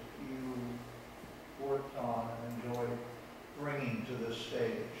that you worked on and enjoyed bringing to this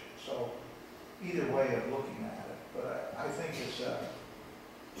stage. So either way of looking at it, but I think it's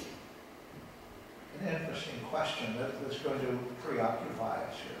an interesting question that's going to preoccupy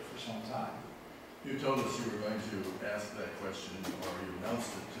us here for some time. You told us you were going to ask that question, or you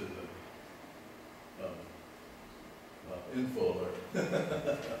announced it to the info alert.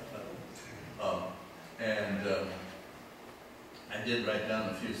 I did write down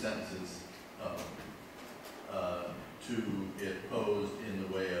a few sentences to it posed in the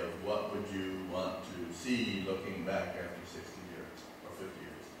way of what would you want to see looking back after 60 years or 50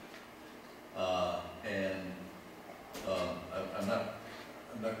 years.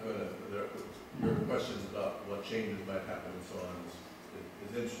 I'm not going to, your questions about what changes might happen and so on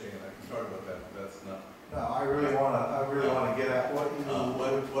is interesting, and I can talk about that, but that's not. No, I really want to get at what you.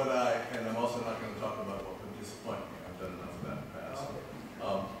 And I'm also not going to talk about what would disappoint me. I've done enough of that in the past.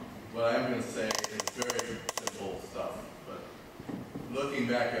 Okay. What I'm going to say is very simple stuff, but looking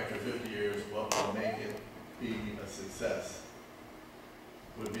back after 50 years, what will make it be a success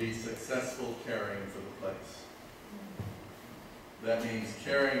would be successful caring for the place. That means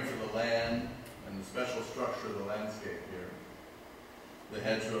caring for the land and the special structure of the landscape here. The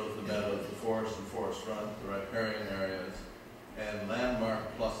hedgerows, the meadows, the forest and forest front, the riparian areas, and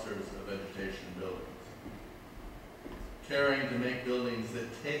landmark clusters of vegetation buildings. Caring to make buildings that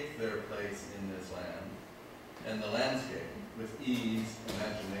take their place in this land and the landscape with ease,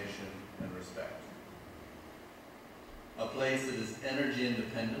 imagination, and respect. A place that is energy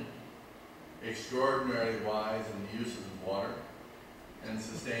independent, extraordinarily wise in the uses of water, and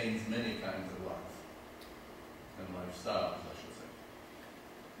sustains many kinds of life and lifestyles, I should say.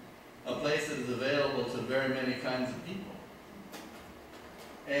 A place that is available to very many kinds of people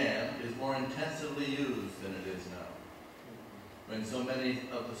and is more intensively used than it is now, when so many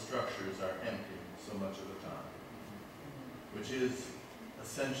of the structures are empty so much of the time, which is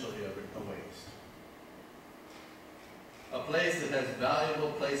essentially a waste. A place that has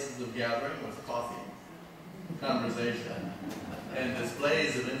valuable places of gathering with coffee, conversation, and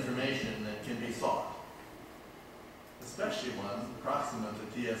displays of information that can be sought, especially ones proximate to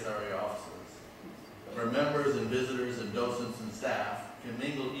TSRA offices, where members and visitors and docents and staff can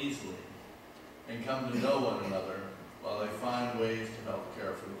mingle easily and come to know one another while they find ways to help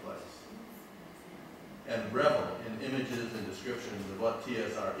care for the place, and revel in images and descriptions of what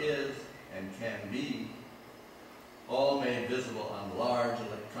TSR is and can be, all made visible on large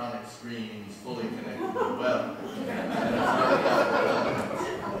electronic screens fully connected to the web.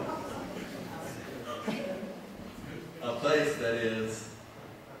 A place that is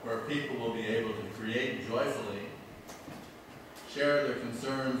where people will be able to create joyfully, share their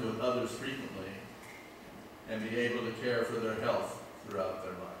concerns with others frequently, and be able to care for their health throughout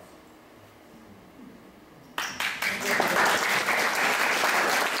their life.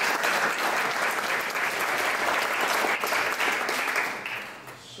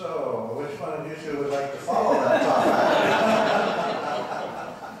 So, which one of you two would like to follow that topic?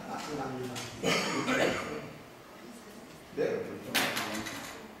 David,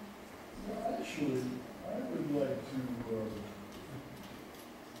 Actually, I would like to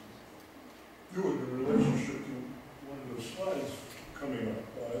do it in relationship to one of the slides coming up.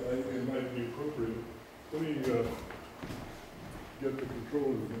 I think it might be appropriate. Let me get the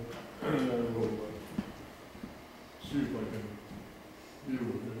controller here, and I will see if I can deal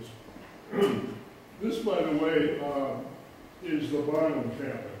with this. This, by the way, is the bottom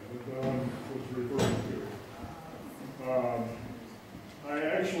cabin that Don was referring to. I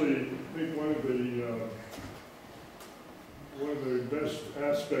actually think one of the best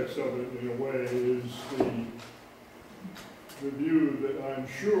aspects of it, in a way, is the view that I'm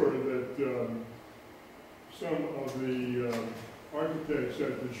sure that some of the architects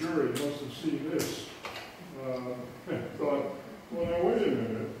at the jury must have seen this. Thought, well, now wait a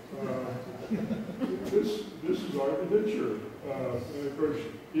minute. This is architecture, and of course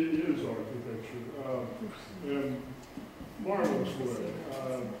it is architecture, and marvelous way.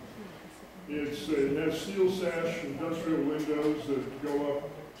 It has steel sash industrial windows that go up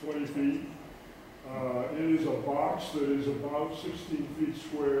 20 feet. It is a box that is about 16 feet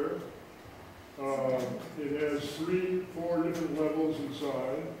square. It has 4 different levels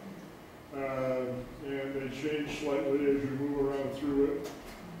inside, and they change slightly as you move around through it.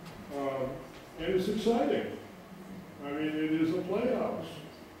 And it's exciting. I mean, it is a playhouse.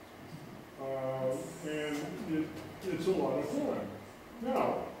 And it's a lot of fun.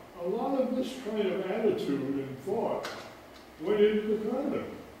 Now, a lot of this kind of attitude and thought went into the condo,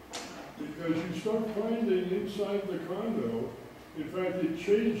 because you start finding inside the condo, in fact, it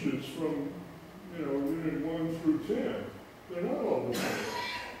changes from, unit 1 through 10. They're not all the same.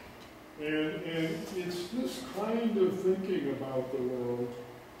 And it's this kind of thinking about the world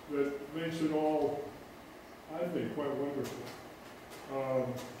that makes it all, I think, quite wonderful.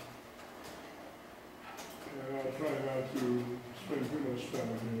 And I'll try not to spend too much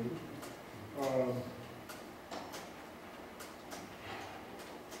time here.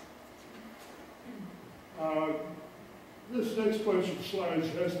 This next bunch of slides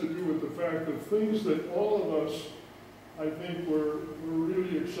has to do with the fact of things that all of us, I think, were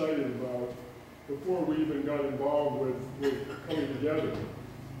really excited about before we even got involved with coming together.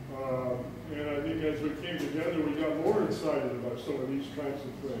 And I think as we came together, we got more excited about some of these kinds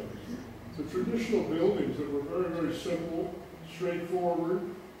of things. The traditional buildings that were very, very simple, straightforward,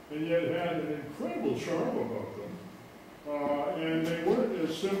 and yet had an incredible charm about them. And they weren't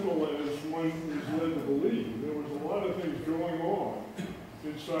as simple as one is led to believe. There was a lot of things going on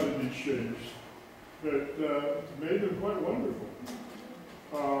inside of these shapes that made them quite wonderful.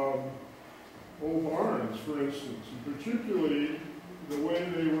 Old barns, for instance, and particularly the way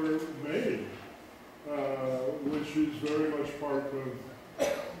they were made, which is very much part of a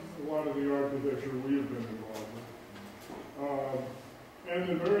lot of the architecture we have been involved with. And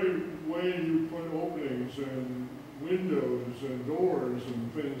the very way you put openings and windows and doors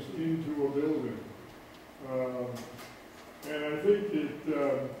and things into a building. And I think it,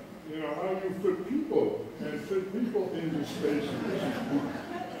 how you fit people and fit people into spaces.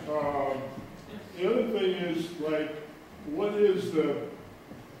 The other thing is, like, what is the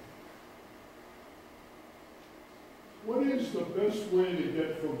best way to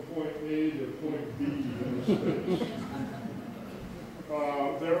get from point A to point B in a space?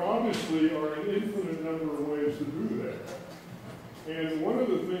 There obviously are an infinite number of ways to do that. And one of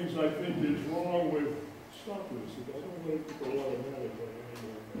the things I think is wrong with, stop this, I don't want to go automatically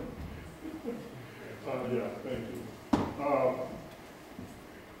anymore. Yeah, thank you.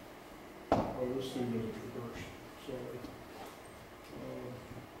 Oh, this thing doesn't reverse, sorry.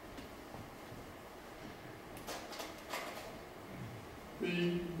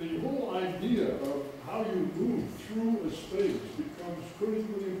 The whole idea of how you move through a space becomes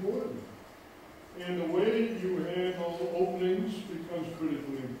critically important. And the way you handle openings becomes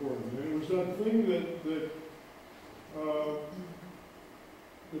critically important. And it was that thing that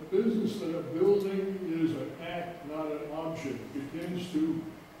the business that a building is an act, not an object, begins to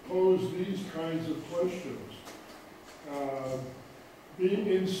pose these kinds of questions. being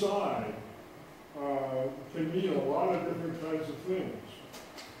inside can mean a lot of different kinds of things.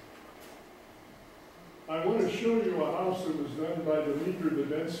 I want to show you a house that was done by Dimitri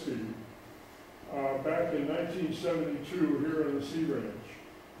Vidensky back in 1972 here on the Sea Ranch.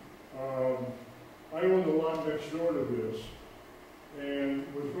 I owned the lot next door to this and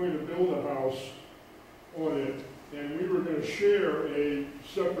was going to build a house on it, and we were going to share a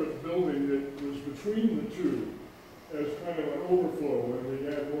separate building that was between the two as kind of an overflow when we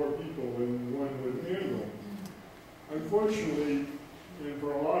had more people than one would handle. Unfortunately, and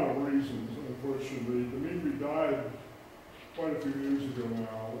for a lot of reasons, unfortunately, Dimitri died quite a few years ago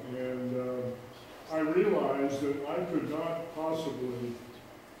now, and I realized that I could not possibly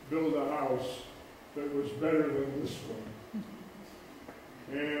build a house that was better than this one.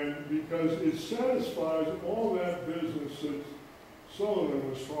 And because it satisfies all that business that Sullivan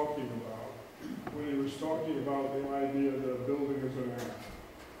was talking about when he was talking about the idea that building is an act.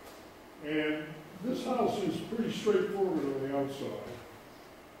 And this house is pretty straightforward on the outside.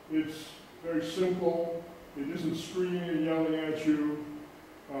 It's very simple. It isn't screaming and yelling at you.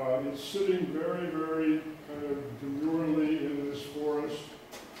 It's sitting very, very kind of demurely in this forest.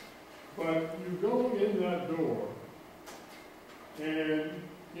 But you go in that door, and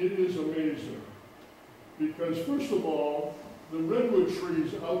it is amazing. Because first of all, the redwood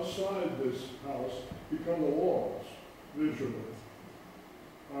trees outside this house become the walls, visually.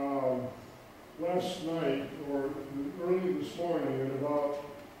 Last night, or early this morning, at about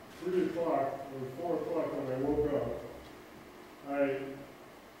 3 o'clock or 4 o'clock when I woke up, I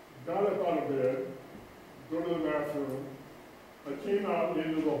got up out of bed, go to the bathroom. I came out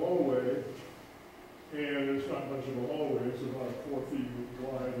into the hallway, and it's not much of a hallway, it's about 4 feet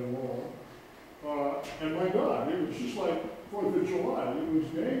wide and long. And my God, it was just like 4th of July. It was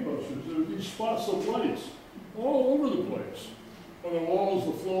gangbusters. There were these spots of lights all over the place. On the walls,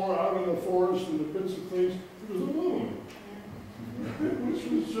 the floor, out in the forest, and the bits of things. It was a moon. Which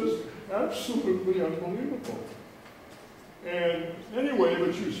was just absolutely unbelievable. And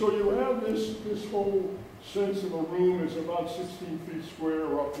anyway, so you have this whole sense of a room. It's about 16 feet square,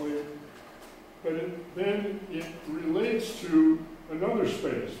 roughly. But then it relates to another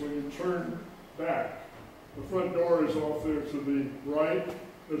space when you turn back. The front door is off there to the right.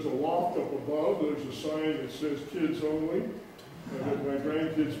 There's a loft up above. There's a sign that says kids only that my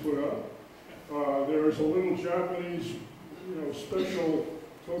grandkids put up. There is a little Japanese, special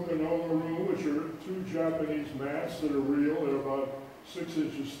tokonoma room, which are 2 Japanese mats that are real. They're about 6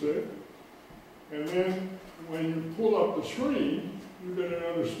 inches thick. And then when you pull up the screen, you get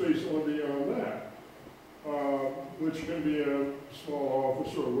another space on beyond that, which can be a small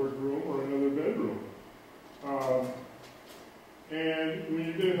office or a workroom or another bedroom. And when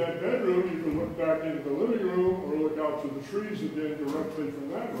you get in that bedroom, you can look back into the living room or look out to the trees again directly from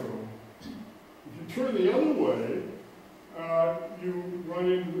that room. If you turn the other way, you run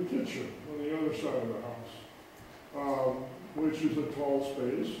into the kitchen on the other side of the house, which is a tall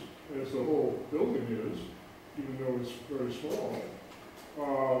space, as the whole building is, even though it's very small.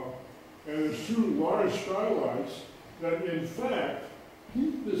 And there's 2 large skylights that, in fact,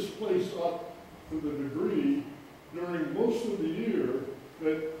 heat this place up to the degree during most of the year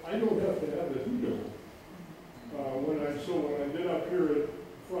that I don't have to have the heat on. When I get up here at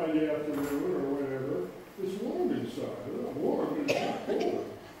Friday afternoon or whatever, it's warm inside. It's not warm, but it's not cold.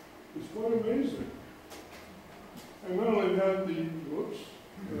 It's quite amazing. And not only that, got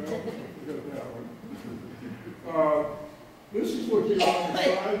that one. This is looking on the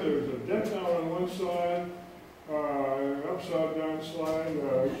side. There's a deck out on one side, an upside down slide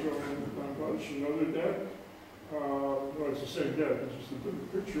showing a bunch, another deck. Well, it's the same deck, it's just a different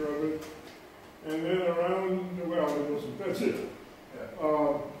picture of it. And then around, that's it.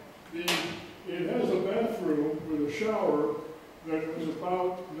 It has a bathroom with a shower that was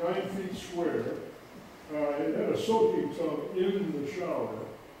about 9 feet square. It had a soaking tub in the shower,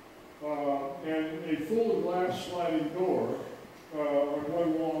 and a full glass sliding door on one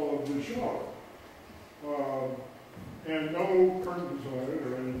wall of the shower. And no curtains on it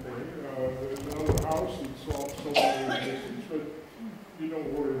or anything. There's another house that's off somewhere in the distance, but you don't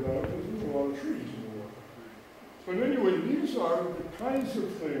worry about it because there's a lot of trees in the way. But anyway, these are the kinds of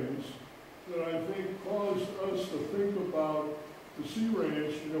things that I think caused us to think about the Sea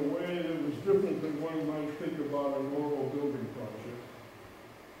Ranch in a way that was different than one might think about a normal building project.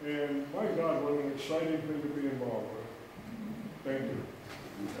 And my God, what an exciting thing to be involved with. Thank you.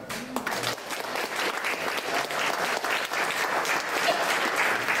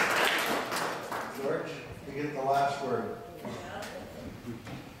 George, you get the last word.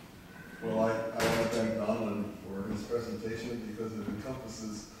 Well, I want to thank Donlyn for his presentation.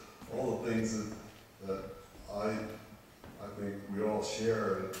 all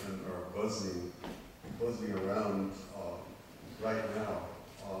share and are buzzing around right now.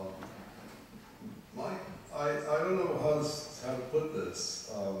 I don't know how to put this.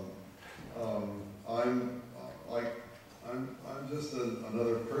 I'm just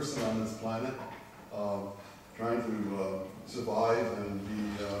another person on this planet, trying to survive and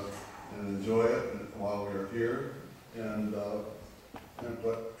enjoy it while we're here.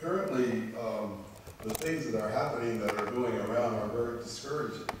 But currently, the things that are happening that are going around are very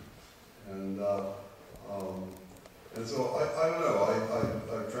discouraging. And so I don't know.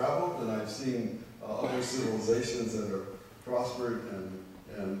 I've traveled and I've seen other civilizations that are prospered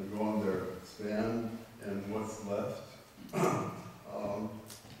and go on their span and what's left.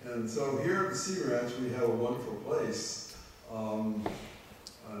 And so here at the Sea Ranch, we have a wonderful place. And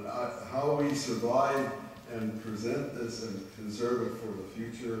how we survive and present this and conserve it for the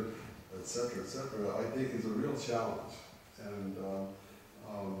future, et cetera, I think is a real challenge. And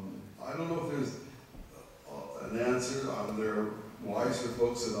I don't know if there's an answer. There are wiser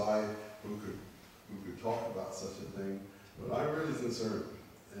folks than I who could talk about such a thing, but I'm really concerned.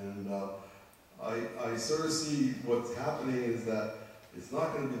 And I sort of see what's happening is that it's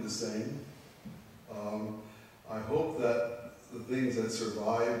not going to be the same. I hope that the things that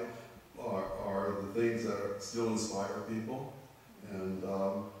survive are the things that still inspire people, and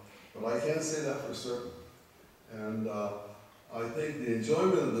but I can't say that for certain. And I think the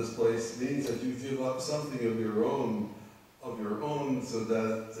enjoyment of this place means that you give up something of your own, so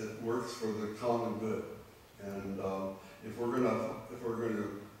that it works for the common good. And if we're going to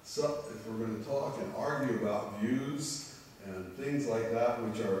talk and argue about views and things like that,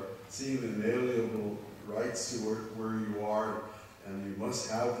 which are seem inalienable rights to where you are, and you must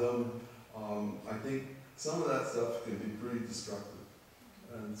have them, I think some of that stuff can be pretty destructive.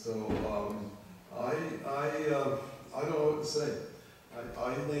 And so I don't know what to say. I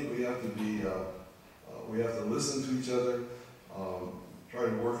think we have to be, we have to listen to each other, try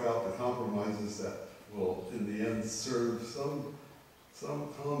to work out the compromises that will, in the end, serve some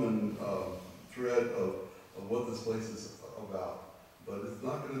common thread of what this place is about. But it's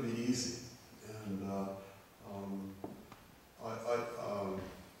not going to be easy, and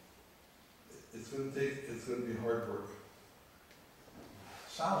it's going to be hard work.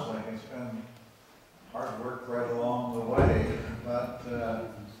 Sounds like it's been hard work right along the way, but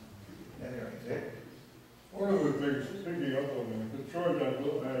anyway, Dick? One of the things, picking up on that, George, I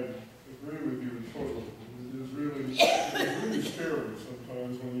agree with you totally. It is really scary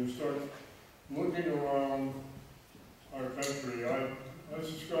sometimes when you start looking around our country. I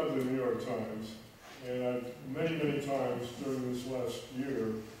subscribe to the New York Times, and I've many times during this last year,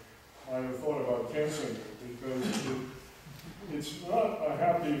 I have thought about canceling it because it's not a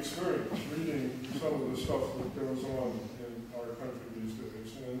happy experience reading some of the stuff that goes on in our country these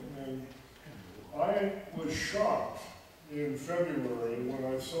days. And I was shocked in February when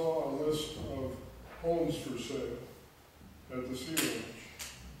I saw a list of homes for sale at the Sea Ranch.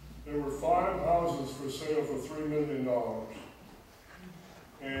 There were 5 houses for sale for $3 million.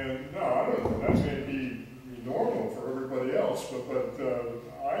 And now, I don't know, that may be normal for everybody else, but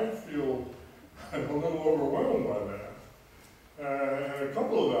I feel a little overwhelmed by that. And a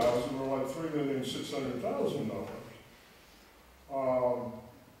couple of the houses were like $3,600,000.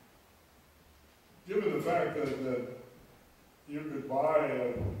 Given the fact that you could buy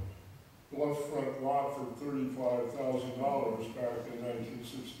a bluff-front lot for $35,000 back in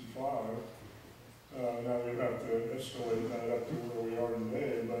 1965, now you have to escalate that up to where we are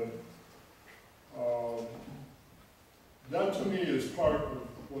today, but that to me is part of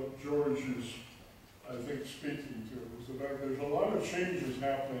what George is, I think, speaking to, is the fact there's a lot of changes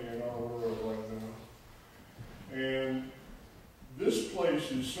happening in our world right now. And this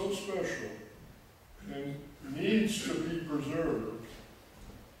place is so special and needs to be preserved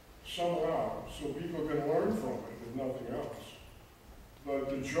somehow so people can learn from it, if nothing else. But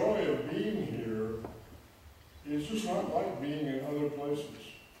the joy of being here is just not like being in other places.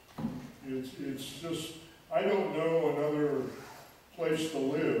 It's just, I don't know another place to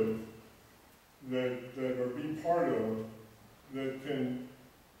live that or be part of that can,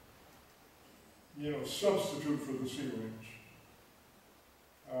 substitute for the Sea Ranch.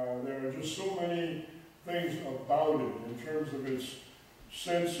 There are just so many things about it in terms of its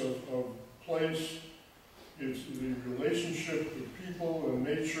sense of place, it's the relationship with people and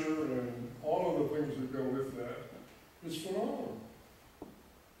nature and all of the things that go with that. It's phenomenal.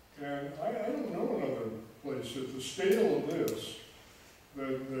 And I don't know another place at the scale of this that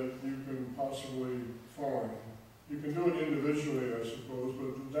you can possibly find. You can do it individually, I suppose,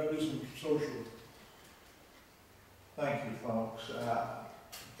 but that isn't social. Thank you, folks.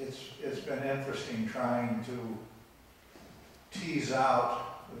 It's been interesting trying to tease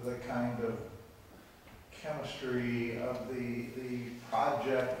out the kind of chemistry of the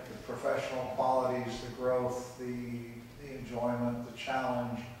project, the professional qualities, the growth, the enjoyment, the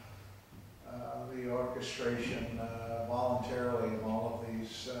challenge, the orchestration voluntarily of all of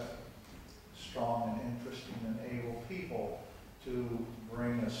these strong and interesting and able people to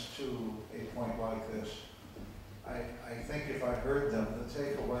bring us to a point like this. I think if I heard them, the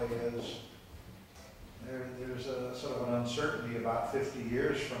takeaway is there's a sort of an uncertainty about 50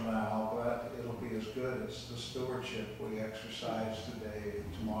 years from now, but it'll be as good as the stewardship we exercise today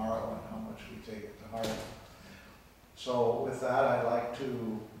and tomorrow and how much we take it to heart. So with that, I'd like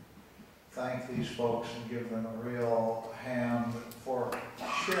to thank these folks and give them a real hand for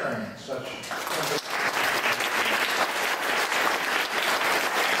sharing such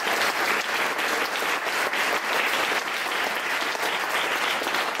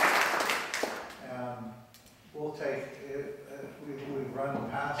we've run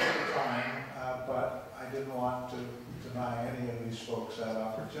past the time, but I didn't want to deny any of these folks that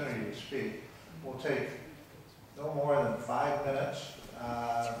opportunity to speak. We'll take no more than 5 minutes,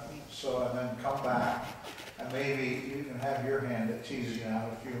 and then come back, and maybe you can have your hand at teasing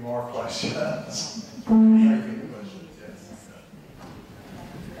out a few more questions.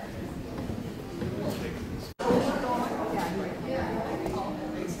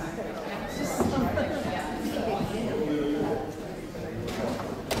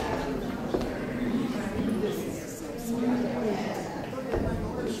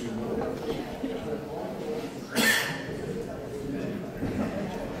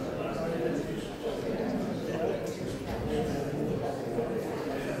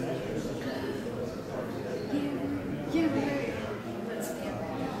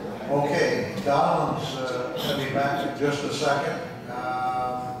 Okay, Donlyn's going to be back in just a second,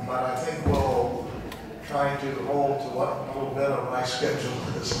 but I think we'll try to hold to what a little bit of my schedule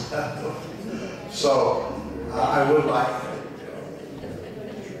is. So I would like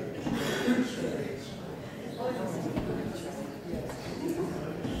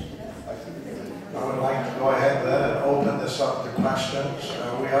to go ahead then and open this up to questions.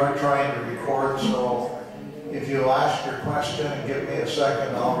 We are trying to record, so if you'll ask your question and give me a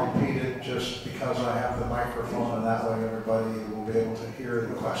second, I'll repeat it just because I have the microphone, and that way everybody will be able to hear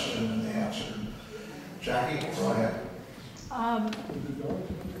the question and the answer. Jackie, go ahead.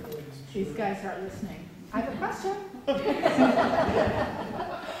 These guys aren't listening. I have a question.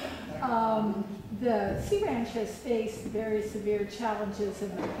 The Sea Ranch has faced very severe challenges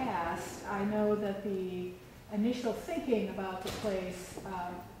in the past. I know that the initial thinking about the place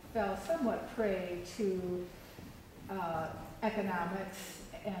fell somewhat prey to economics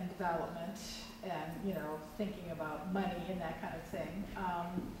and development and, you know, thinking about money and that kind of thing.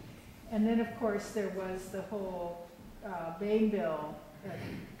 And then, of course, there was the whole Bainville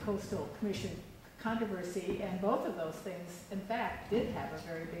Coastal Commission controversy, and both of those things, in fact, did have a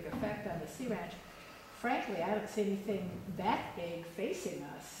very big effect on the Sea Ranch. Frankly, I don't see anything that big facing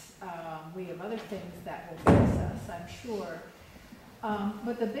us. We have other things that will face us, I'm sure.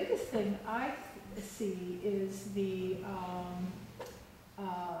 But the biggest thing I see is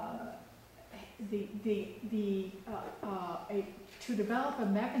to develop a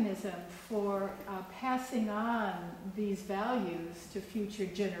mechanism for passing on these values to future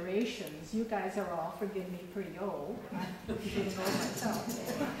generations. You guys are all, forgive me, pretty old. I'm getting old myself.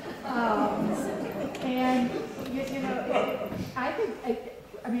 And you know, I think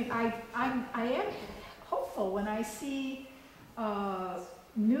I am hopeful when I see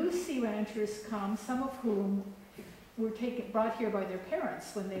new sea ranchers come, some of whom were brought here by their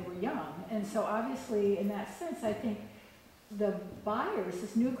parents when they were young. And so obviously, in that sense, I think the buyers,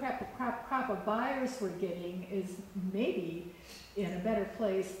 this new crop of buyers we're getting is maybe in a better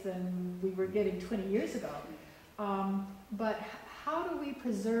place than we were getting 20 years ago. But how do we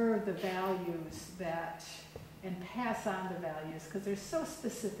preserve the values and pass on the values? Because they're so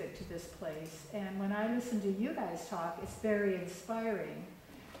specific to this place. And when I listen to you guys talk, it's very inspiring.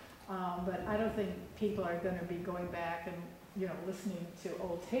 But I don't think people are going to be going back and, you know, listening to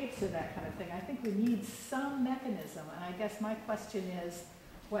old tapes or that kind of thing. I think we need some mechanism, and I guess my question is,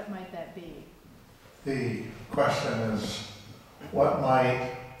 what might that be? The question is, what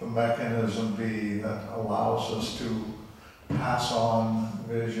might the mechanism be that allows us to pass on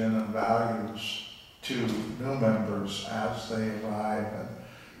vision and values to new members as they arrive, and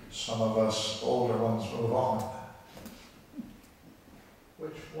some of us older ones move on?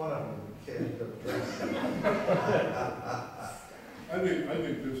 Which one of them can address? I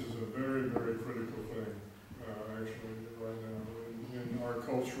think this is a very, very critical thing. actually, right now, in our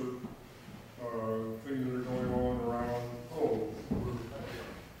culture, things that are going on around,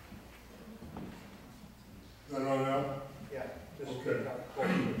 is that on now? Yeah. Okay.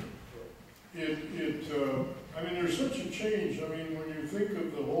 I mean, there's such a change. I mean, when you think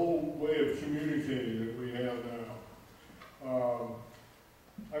of the whole way of communicating that we have now,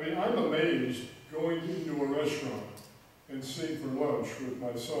 I mean, I'm amazed going into a restaurant and sitting for lunch with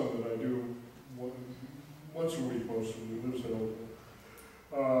my son that I do once a week mostly, he lives at Oakland.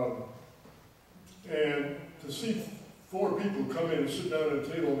 And to see 4 people come in and sit down at a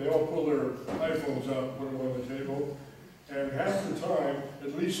table and they all pull their iPhones out and put them on the table, and half the time,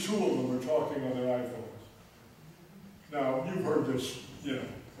 at least 2 of them are talking on their iPhones. Now, you've heard this,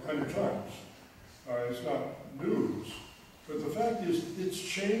 100 times. It's not news. But the fact is, it's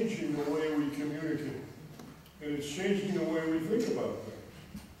changing the way we communicate. And it's changing the way we think about things.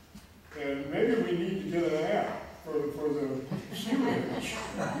 And maybe we need to get an app for the C-ranch.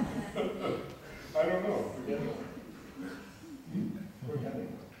 I don't know. We're getting one. We're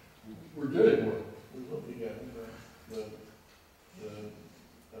getting one. We will be getting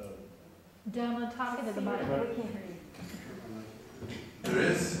Donlyn, talking to the mic, we can't hear you. There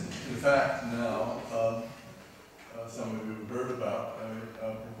is, in fact, now, some of you have heard about a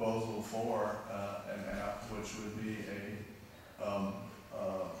proposal for an app which would be a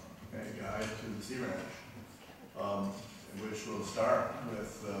guide to the Sea Ranch, which will start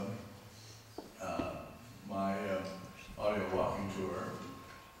with my audio walking tour,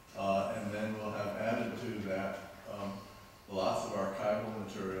 and then we'll have added to that lots of archival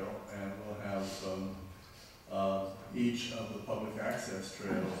material, and we'll have each of the public access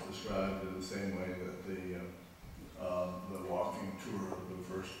trails described in the same way that the walking tour of the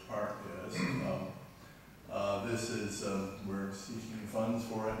first part is. This is, we're seeking funds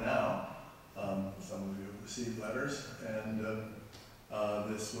for it now. Some of you have received letters, and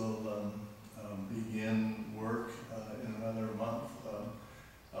this will begin work in another month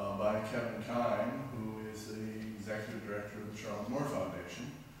by Kevin Kine, who is the executive director of the Charles Moore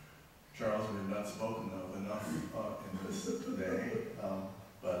Foundation. Charles, we have not spoken of enough in this day,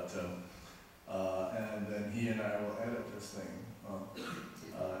 and then he and I will edit this thing,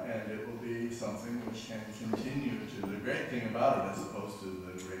 and it will be something which can continue to, the great thing about it, as opposed to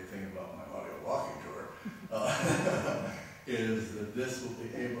the great thing about my audio walking tour, is that this will be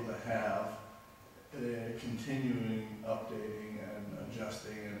able to have a continuing updating and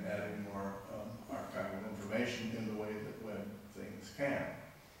adjusting and adding more archival information in the way that web things can.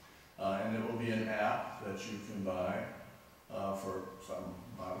 And it will be an app that you can buy for some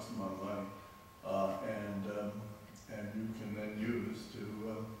modest amount of money, and you can then use to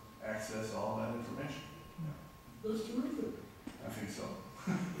access all that information. That's terrific. I think so.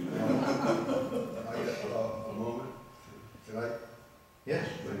 I got a moment. Can I? Yes.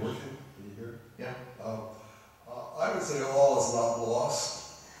 Is it working? Can you hear? Yeah. I would say all is not lost.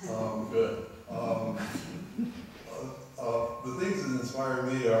 Good. The things that inspire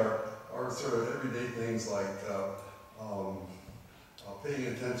me are sort of everyday things like paying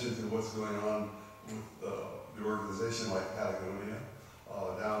attention to what's going on with the organization like Patagonia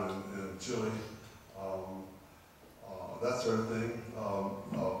down in Chile, that sort of thing.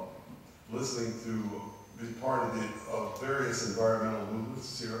 Listening to be part of the various environmental movements,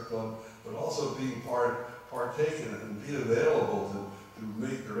 Sierra Club, but also being partaken and be available to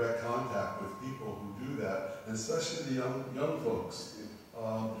make direct contact with people who do that, and especially the young folks.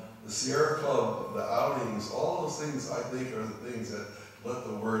 The Sierra Club, the outings, all those things I think are the things that let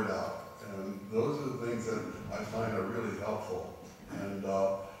the word out. And those are the things that I find are really helpful. And,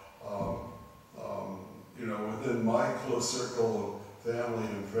 within my close circle of family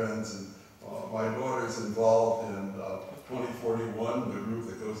and friends, and my daughter's involved in 2041, the group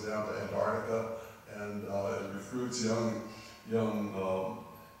that goes down to Antarctica and it recruits young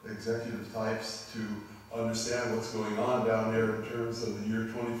executive types to understand what's going on down there in terms of the year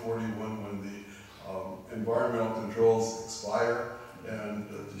 2041 when the environmental controls expire, and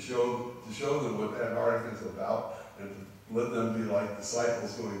to show them what Antarctica is about, and to let them be like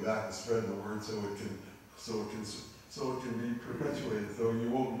disciples going back to spread the word so it can be perpetuated, so you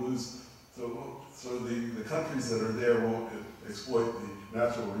won't lose, so the countries that are there won't exploit the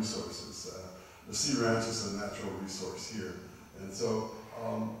natural resources. The Sea Ranch is a natural resource here, and so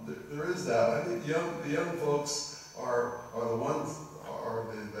there is that. I think the young folks are the ones, are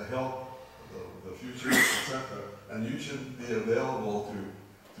the help, the future, etc. And you should be available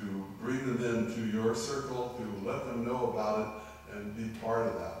to bring them into your circle, to let them know about it, and be part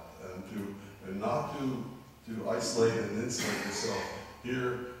of that, and not to isolate and insulate yourself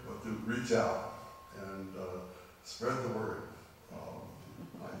here, but to reach out. And spread the word.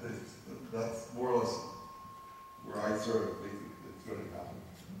 I think that's more or less where I sort of think it's going to happen.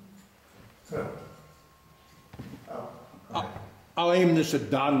 Good. Okay. I'll aim this at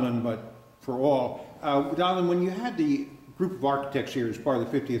Donlyn, but for all. Donlyn, when you had the group of architects here as part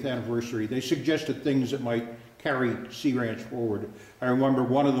of the 50th anniversary, they suggested things that might carry Sea Ranch forward. I remember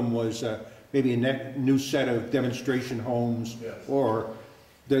one of them was maybe a new set of demonstration homes, Yes. or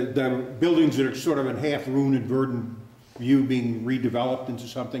the buildings that are sort of in half ruin and verdant view being redeveloped into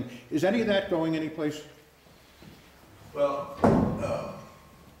something. Is any of that going anyplace? Well,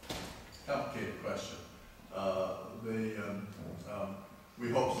 complicated question. We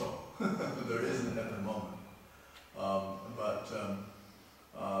hope so. There isn't at the moment. But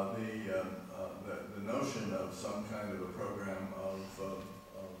the notion of some kind of a program of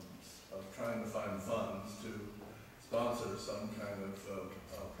trying to find funds to sponsor some kind of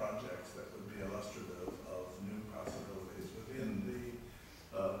projects that would be illustrative of new possibilities within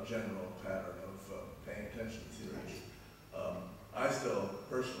the general pattern of paying attention to CRH. I still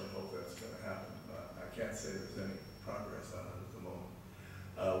personally hope that's going to happen. I can't say there's any progress on it at the moment.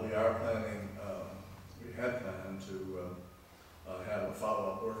 We are planning, we had planned to have a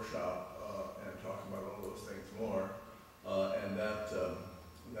follow-up workshop and talk about all those things more, and that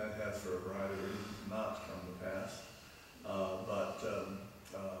has, for a variety of reasons, not come to pass. But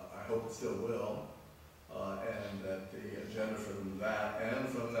I hope it still will, and that the agenda from that and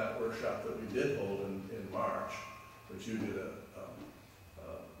from that workshop that we did hold in March, which you did a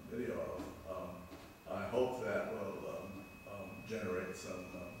video of, I hope that will generate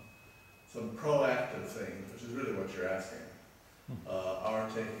some proactive things, which is really what you're asking, are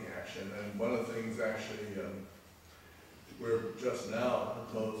taking action. And one of the things actually we're just now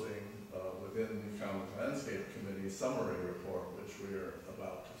proposing within the Commons Landscape Committee summary report, which we are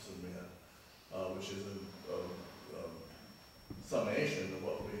about to submit, which is a summation of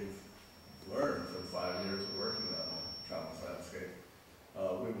what we've learned from 5 years of working on the Commons Landscape.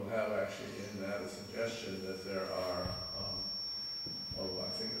 We will have actually in that a suggestion that there are, I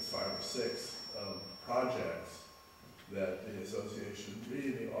think it's 5 or 6 projects that the association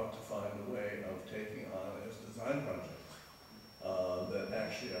really ought to find a way of taking on as design projects that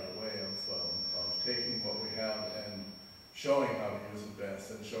actually are a way of taking what we have and showing how to use it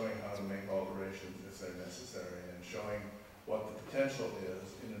best, and showing how to make alterations if they're necessary, and showing what the potential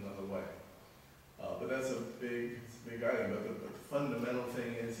is in another way. But that's a big item. But the fundamental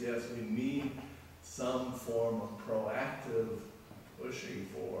thing is, yes, we need some form of proactive pushing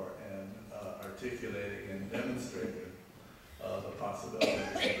for and articulating and demonstrating the possibilities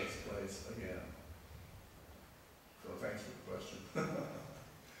of this place again. So thanks for the question.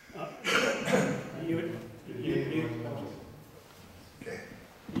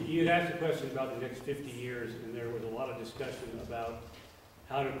 You had asked a question about the next 50 years, and there was a lot of discussion about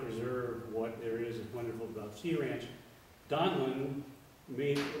how to preserve what there is wonderful about Sea Ranch. Donlyn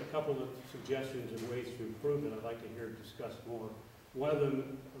made a couple of suggestions of ways to improve it I'd like to hear discussed more. One of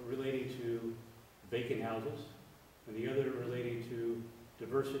them relating to vacant houses, and the other relating to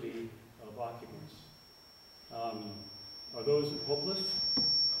diversity of occupants. Are those hopeless?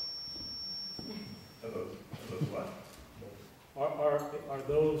 Are those what? Are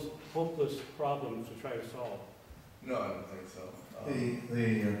those hopeless problems to try to solve? No, I don't think so.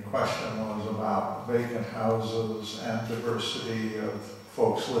 The question was about vacant houses and diversity of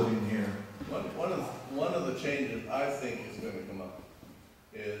folks living here. One of the changes I think is going to come up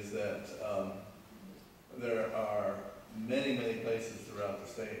is that there are many places throughout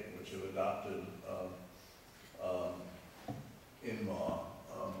the state which have adopted in-law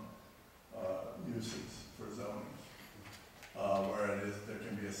uses for zoning, where there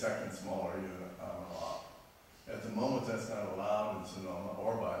can be a second smaller unit on a lot. At the moment, that's not allowed in Sonoma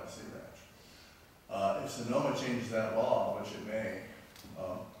or by the Sea Ranch. If Sonoma changes that law, which it may,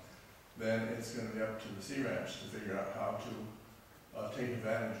 then it's going to be up to the Sea Ranch to figure out how to take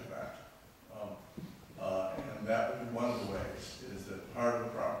advantage of that. And that would be one of the ways, is that part of the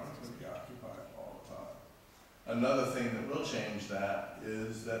property would be occupied all the time. Another thing that will change that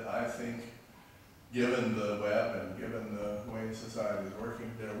is that I think, given the web and given the way society is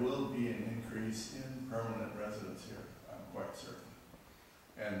working, there will be an increase in permanent residence here, I'm quite certain.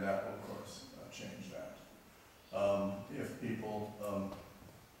 And that will, of course, change that. If people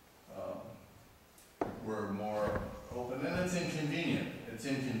were more open, and it's inconvenient. It's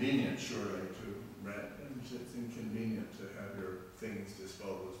inconvenient, surely, to rent, and it's inconvenient to have your things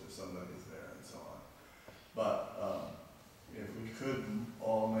disposed if somebody's there and so on. But if we could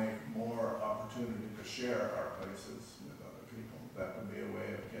all make more opportunity to share our places with other people, that would be a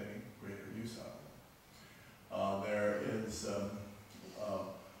way of getting greater use out of them. There is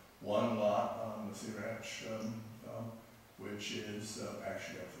one lot on the Sea Ranch which is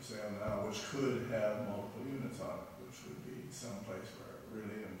actually up for sale now, which could have multiple units on it, which would be someplace where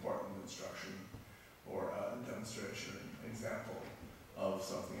really important instruction or a demonstration example of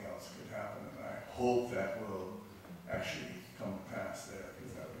something else could happen. And I hope that will actually come to pass there,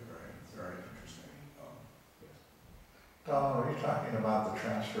 because that would be very, very interesting. Don, are you talking about the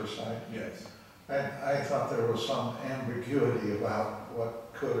transfer site? Yes. I thought there was some ambiguity about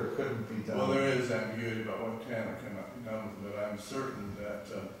what could or couldn't be done. Well, there is ambiguity about what can or cannot be done with it, but I'm certain that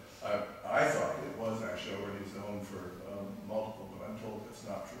I thought it was actually already zoned for multiple, but I'm told that's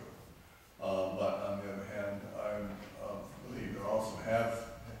not true. But on the other hand, I believe there also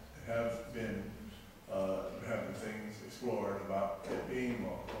have been things explored about it being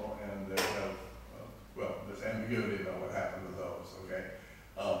multiple, and there have there's ambiguity about what happened with those. Okay.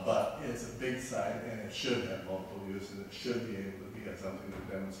 But it's a big site, and it should have multiple uses. It should be able to be something that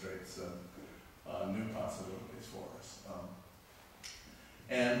demonstrates new possibilities for us.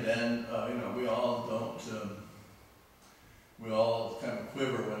 And then, we all don't, we all kind of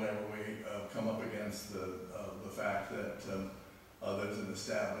quiver whenever we come up against the fact that there's an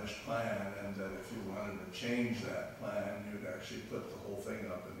established plan, and that if you wanted to change that plan, you'd actually put the whole thing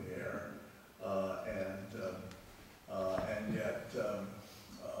up in the air. And yet,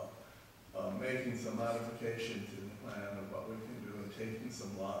 making some modification to the plan of what we can do, and taking some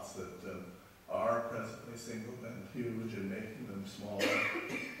lots that are presently single and huge and making them smaller,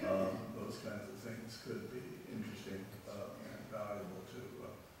 those kinds of things could be interesting and valuable to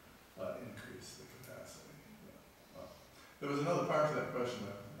increase the capacity. There was another part to that question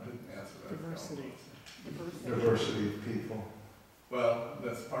that I didn't answer. Diversity. Diversity of people. Well,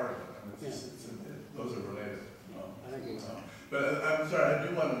 that's part of it. I mean, those are related. I think it's But I'm sorry, I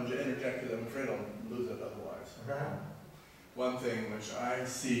do want to interject, because I'm afraid I'll lose it otherwise. Okay. One thing which I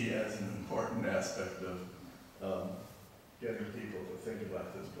see as an important aspect of getting people to think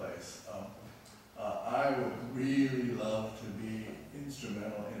about this place, I would really love to be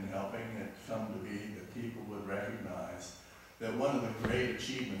instrumental in helping it come to be that people would recognize that one of the great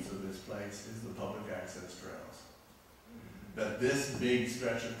achievements of this place is the public access trails. That this big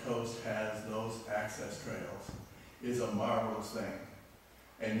stretch of coast has those access trails is a marvelous thing.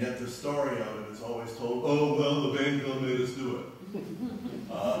 And yet the story of it is always told, oh, well, the Bainville made us do it.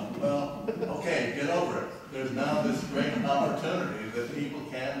 Well, okay, get over it. There's now this great opportunity that people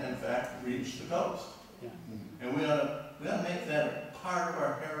can, in fact, reach the coast. Yeah. And we ought to make that a part of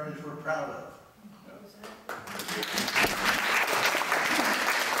our heritage we're proud of.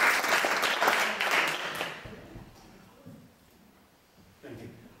 Thank you.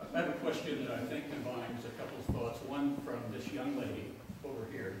 I have a question that I think combines a couple of thoughts. One from this young lady over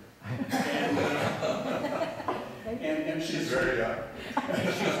here. And She's very young.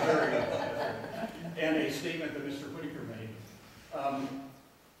 she's very young. And a statement that Mr. Whitaker made.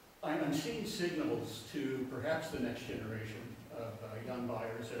 I'm seeing signals to perhaps the next generation of young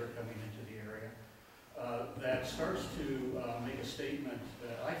buyers that are coming into the area that starts to make a statement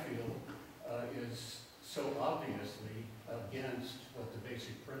that I feel is so obviously against what the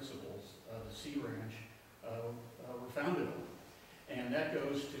basic principles of the Sea Ranch were founded on. And that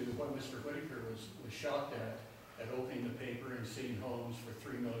goes to what Mr. Whitaker was shocked at opening the paper and seeing homes for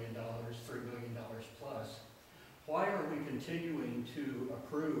 $3 million plus. Why are we continuing to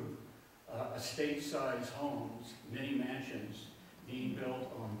approve estate-size homes, mini mansions, being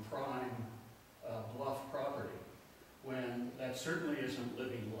built on prime bluff property, when that certainly isn't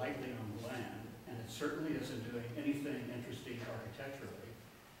living lightly on the land, and it certainly isn't doing anything interesting architecturally?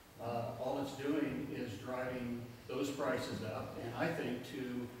 All it's doing is driving those prices up, and I think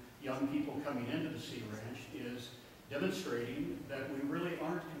to young people coming into the Sea Ranch is demonstrating that we really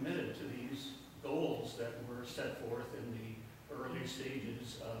aren't committed to these goals that were set forth in the early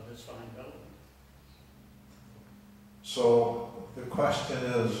stages of this fine building. So the question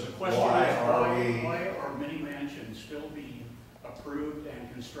is, why are many mansions still being approved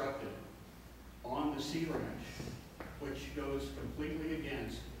and constructed on the Sea Ranch, which goes completely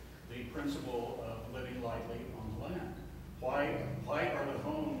against the principle of living lightly on the land? Why are the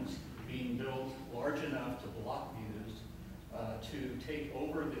homes being built large enough to block views, to take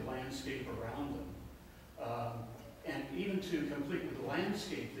over the landscape around them, and even to completely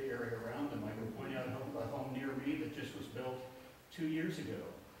landscape the area around them? I can point out a home near me that just was built 2 years ago.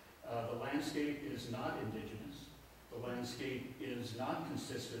 The landscape is not indigenous. The landscape is not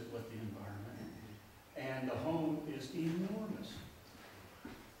consistent with the environment. And the home is enormous.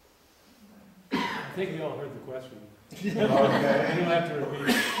 I think we all heard the question. okay. You don't have to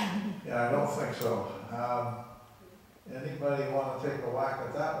repeat it. Yeah, I don't think so. Anybody want to take a whack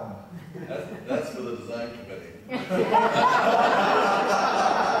at that one? That's for the design committee.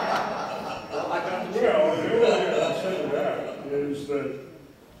 Well, the only thing I can say to that is that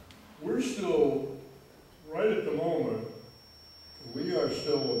we're still, right at the moment, we are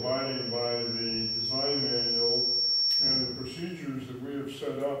still abiding by the design manual and the procedures that we have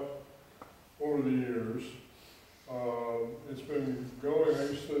set up over the years. It's been going, I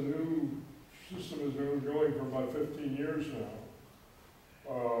guess the new system has been going for about 15 years now.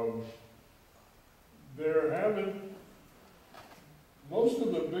 There haven't, most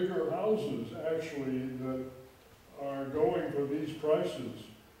of the bigger houses actually that are going for these prices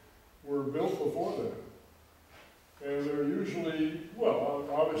were built before that. And they're usually, well,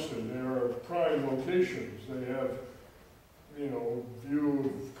 obviously they are prime locations. They have, you know,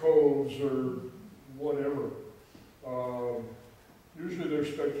 view of coves or whatever. Usually they're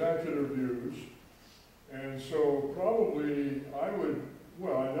spectacular views. And so probably I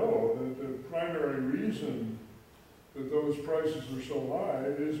know that the primary reason that those prices are so high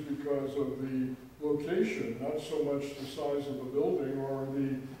is because of the location, not so much the size of the building or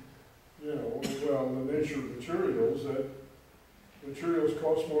the, you know, well, the nature of materials. That materials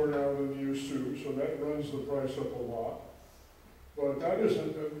cost more now than they used to, so that runs the price up a lot. But that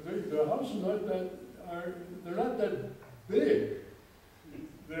isn't, the houses they're not that big.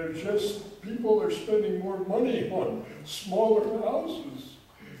 They're just, people are spending more money on smaller houses.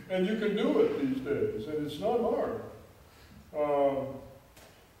 And you can do it these days, and it's not hard.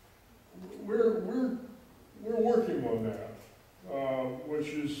 We're working on that, which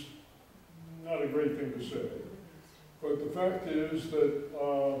is not a great thing to say. But the fact is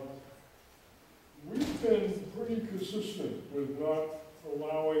that we've been pretty consistent with not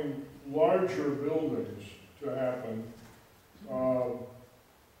allowing larger buildings to happen.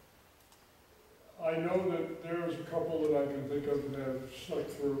 I know that there's a couple that I can think of that have snuck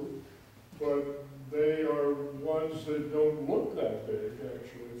through, but they are ones that don't look that big,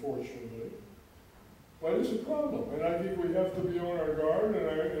 actually, fortunately. But it's a problem, and I think we have to be on our guard,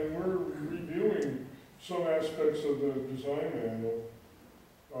 and we're reviewing some aspects of the design manual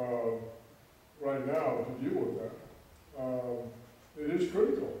right now to deal with that. It is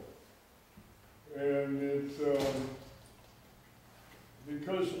critical. And it's,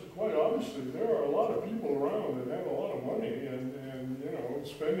 because quite honestly, there are a lot of people around that have a lot of money and you know,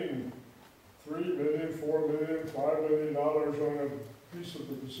 spending $3 million, $4 million, $5 million on a piece of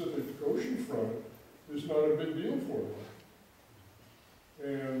the Pacific Ocean front is not a big deal for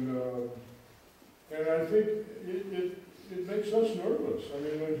them. And I think it makes us nervous. I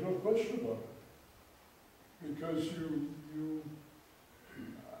mean, there's no question about it. Because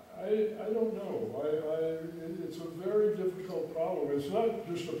I don't know. It's a very difficult problem. It's not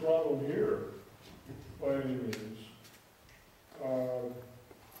just a problem here, by any means.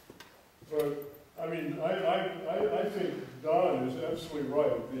 But I mean, I think Don is absolutely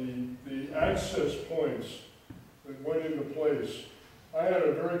right. The access points that went into place. I had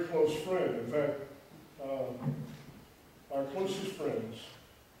a very close friend. In fact, our closest friends,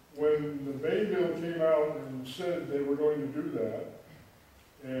 when the Bay Bill came out and said they were going to do that,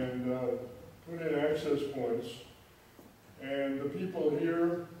 and put in access points, and the people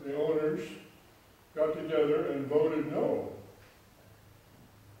here, the owners, got together and voted no.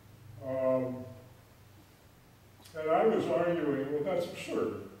 And I was arguing, well, that's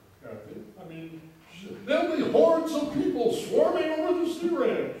absurd, Kathy. I mean, there'll be hordes of people swarming over the sea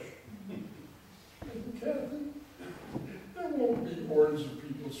ranch. Kathy, there won't be hordes of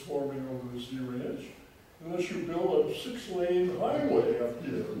people swarming over the sea ranch unless you build a 6-lane highway up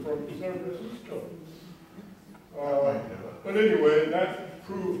here from San Francisco. But anyway, that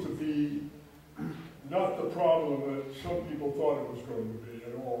proved to be not the problem that some people thought it was going to be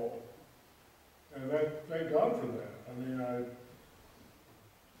at all. And that, thank God for that. I mean,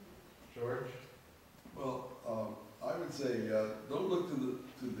 George? Well, I would say don't look to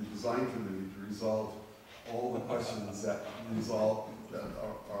the design committee to resolve all the questions that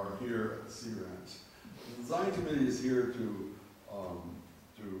are here at the Sea Ranch. The design committee is here to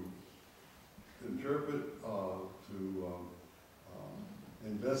interpret, to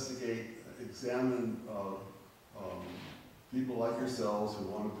investigate, examine people like yourselves who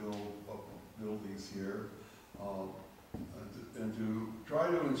want to build buildings here, and to try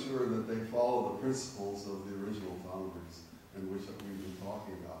to ensure that they follow the principles of the original founders, and which we've been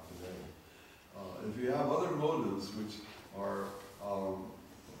talking about today. If you have other motives, which are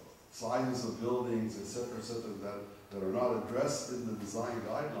sizes of buildings, etc., that are not addressed in the design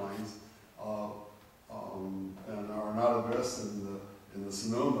guidelines, and are not addressed in the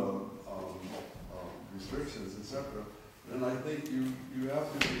Sonoma restrictions, etc., And I think you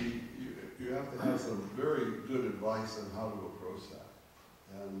have to be, you have to have some very good advice on how to approach that.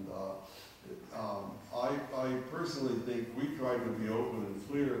 And I personally think we try to be open and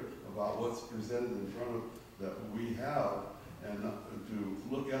clear about what's presented in front of that we have, and to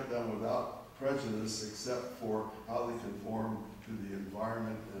look at them without prejudice except for how they conform to the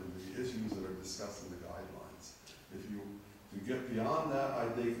environment and the issues that are discussed in the guidelines. If you, to get beyond that, I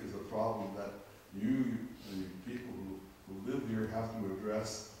think is a problem that you, the people who live here, have to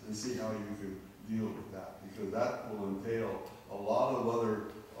address and see how you can deal with that, because that will entail a lot of other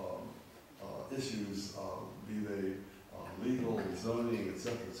issues, be they legal, zoning, et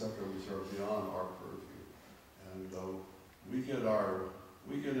cetera, which are beyond our purview. And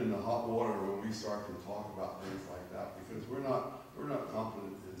we get in the hot water when we start to talk about things like that, because we're not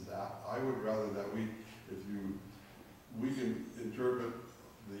competent in that. I would rather that we can interpret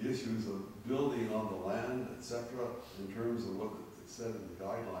the issues of building on the land, et cetera, in terms of what it's said in the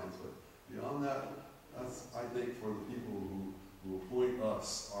guidelines. But beyond that, that's, I think, for the people who appoint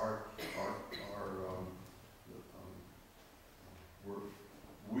us,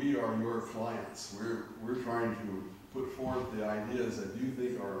 we are your clients. We're trying to put forth the ideas that you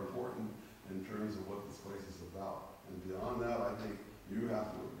think are important in terms of what this place is about. And beyond that, I think you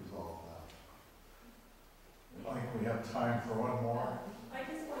have to resolve that. I think we have time for one more. I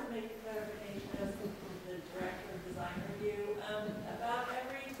just want to make a clarification as to the Director of Design Review. About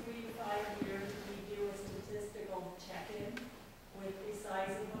every 3 to 5 years, we do a statistical check-in with the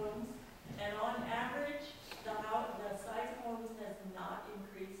size of homes. And on average, the size of homes has not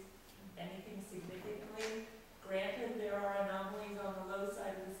increased anything significantly. Granted, there are anomalies on the low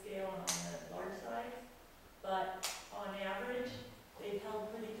side of the scale and on the large side, but on average, they've held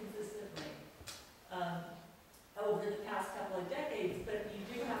pretty consistently over the past couple of decades. But you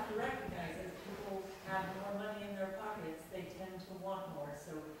do have to recognize as people have more money in their pockets, they tend to want more.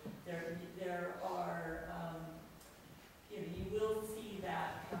 So there are, you will see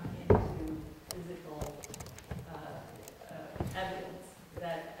that come into physical evidence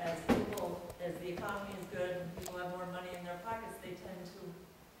that as the economy is good and people have more money in their pockets, they tend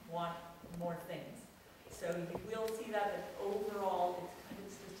to want more things. So you will see that, but overall, it's kind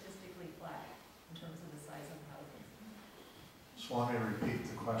of statistically flat in terms of the size of houses. Just want me to repeat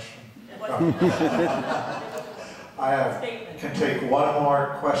the question. Statement. Can take one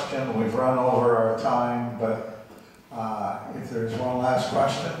more question. We've run over our time, but if there's one last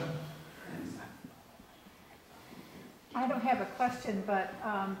question. I don't have a question, but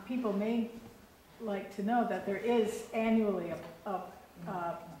people may like to know that there is annually a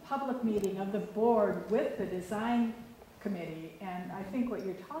public meeting of the board with the design committee, and I think what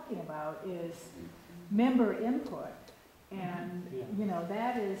you're talking about is member input, and you know,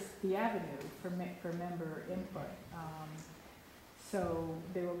 that is the avenue for member input. So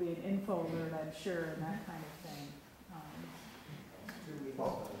there will be an info alert, I'm sure, and that kind of thing.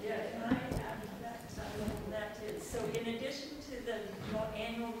 Yeah, can I add that too? So in addition to the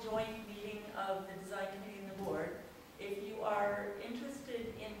annual joint meeting of the design committee and the board, if you are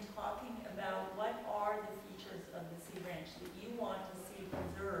interested in talking about what are the features of the Sea Ranch that you want to see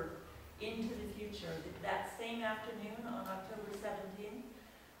preserved into the future, that same afternoon on October 17th,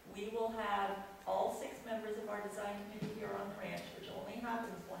 we will have all 6 members of our design committee here on the ranch, which only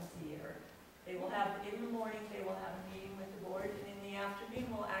happens once a year. They will have, in the morning, they will have a meeting with the board, and in the afternoon,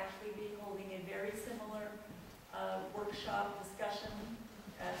 we'll actually be holding a very similar workshop discussion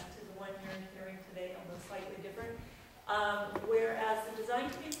as to the one you're hearing today, although slightly different. Whereas the design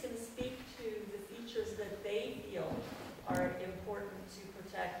committee is going to speak to the features that they feel are important to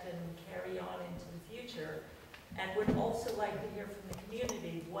protect and carry on into the future, and would also like to hear from the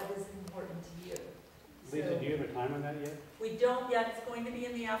community what is important to you. Lisa, do you have a time on that yet? We don't yet. It's going to be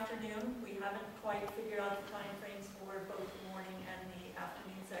in the afternoon. We haven't quite figured out the time frames for both the morning and the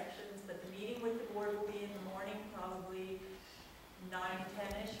afternoon sections, but the meeting with the board will be in the morning, probably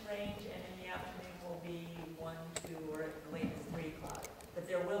 9-10-ish range, and in the afternoon will be 1, 2, or at the latest 3 o'clock. But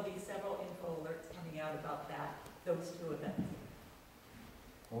there will be several info alerts coming out about those 2 events.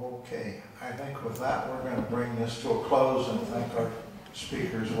 Okay, I think with that, we're going to bring this to a close and thank our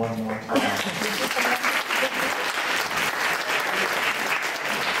speakers one more time.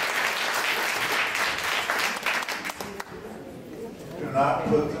 Do not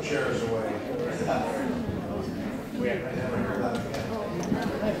put the chairs away.